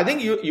so I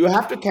think you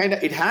have to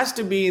it has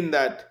to be in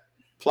that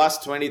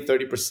plus 20,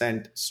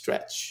 30%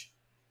 stretch,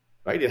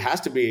 right? It has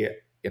to be,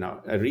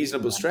 a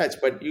reasonable stretch,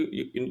 but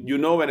you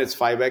know when it's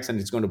 5X and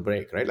it's going to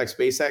break, right? Like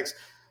SpaceX,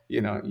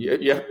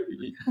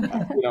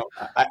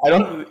 I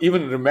don't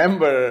even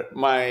remember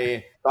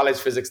my college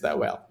physics that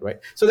well, right?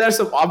 So there are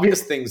some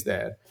obvious things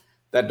there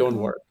that don't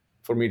work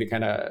for me to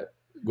kind of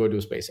go to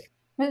SpaceX.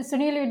 Well,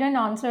 Sunil, you didn't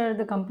answer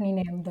the company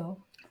name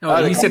though.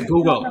 Oh, he said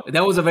Google.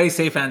 That was a very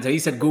safe answer. He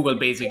said Google,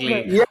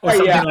 basically, or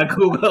something like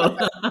Google.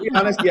 To be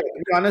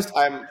honest,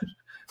 I'm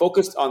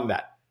focused on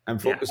that. I'm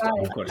focused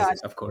on that.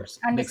 Of course.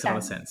 Understand. Makes a lot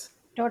of sense.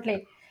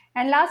 Totally.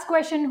 And last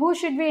question, who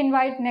should we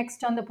invite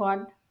next on the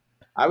pod?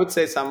 I would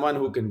say someone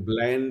who can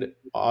blend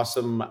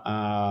awesome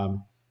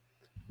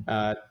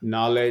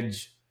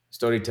knowledge,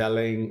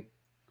 storytelling,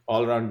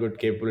 all around good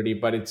capability,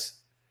 but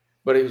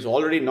he's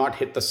already not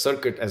hit the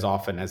circuit as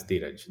often as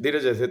Dheeraj.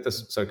 Dheeraj has hit the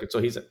circuit, so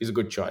he's a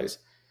good choice.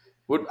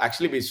 Would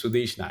actually be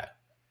Sudhish Nair.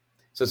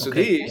 So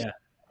Sudhish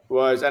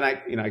was, and I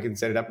can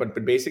set it up,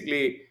 but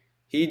basically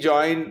he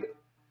joined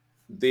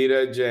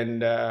Dheeraj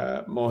and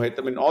Mohit.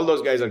 I mean, all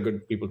those guys are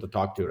good people to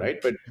talk to, right?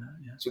 But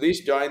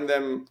Sudhish joined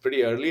them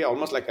pretty early,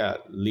 almost like a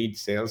lead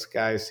sales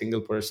guy,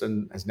 single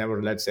person, has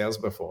never led sales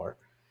before.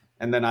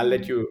 And then I'll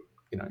let you,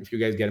 if you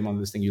guys get him on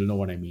this thing, you'll know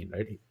what I mean,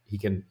 right? He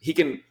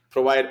can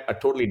provide a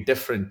totally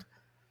different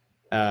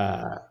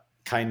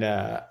kind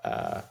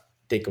of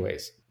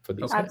takeaways for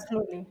these guys.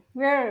 Absolutely.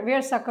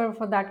 We're sucker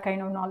for that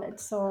kind of knowledge.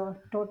 So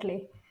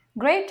totally.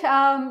 Great.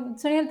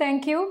 Sunil,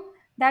 thank you.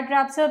 That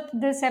wraps up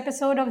this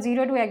episode of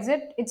Zero to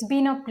Exit. It's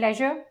been a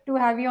pleasure to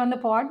have you on the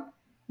pod.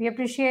 We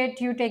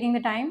appreciate you taking the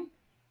time,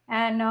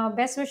 and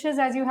best wishes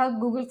as you help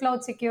Google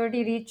Cloud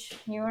Security reach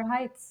newer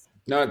heights.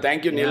 No,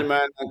 thank you, Yeah. Nilma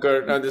and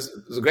Ankur. No, this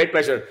is a great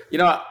pleasure.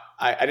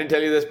 I didn't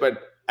tell you this,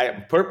 but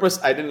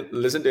I didn't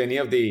listen to any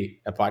of the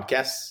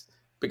podcasts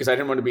because I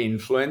didn't want to be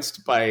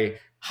influenced by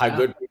how Yeah.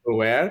 good people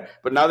were.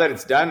 But now that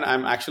it's done,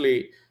 I'm actually,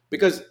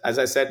 because as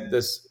I said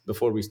this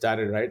before we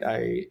started, right?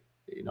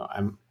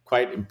 I'm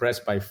quite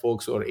impressed by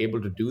folks who are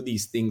able to do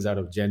these things out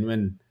of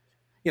genuine,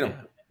 Yeah.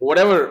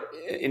 whatever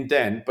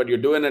intent, but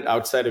you're doing it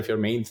outside of your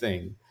main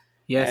thing, and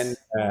Yes.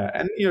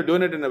 you're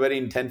doing it in a very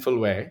intentful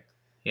way.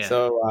 Yeah. So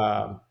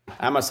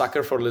I'm a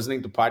sucker for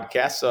listening to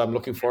podcasts. So I'm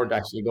looking forward to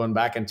actually going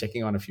back and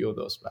checking on a few of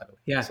those, by the way.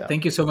 Yeah, So,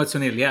 thank you so much,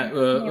 Sunil. Yeah,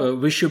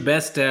 wish you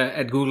best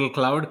at Google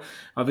Cloud.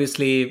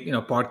 Obviously,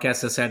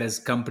 podcasts aside, as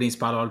companies,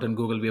 Palo Alto and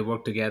Google, we have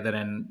worked together,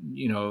 and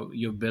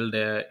you build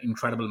a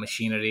incredible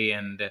machinery.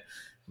 And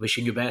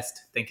wishing you best.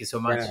 Thank you so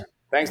much. yeah.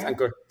 Thanks,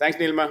 Ankur. Thanks,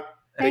 Nilma. Take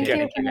Thank care.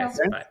 you, Thank you, guys.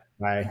 Sunil. Bye.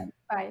 Bye.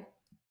 Bye.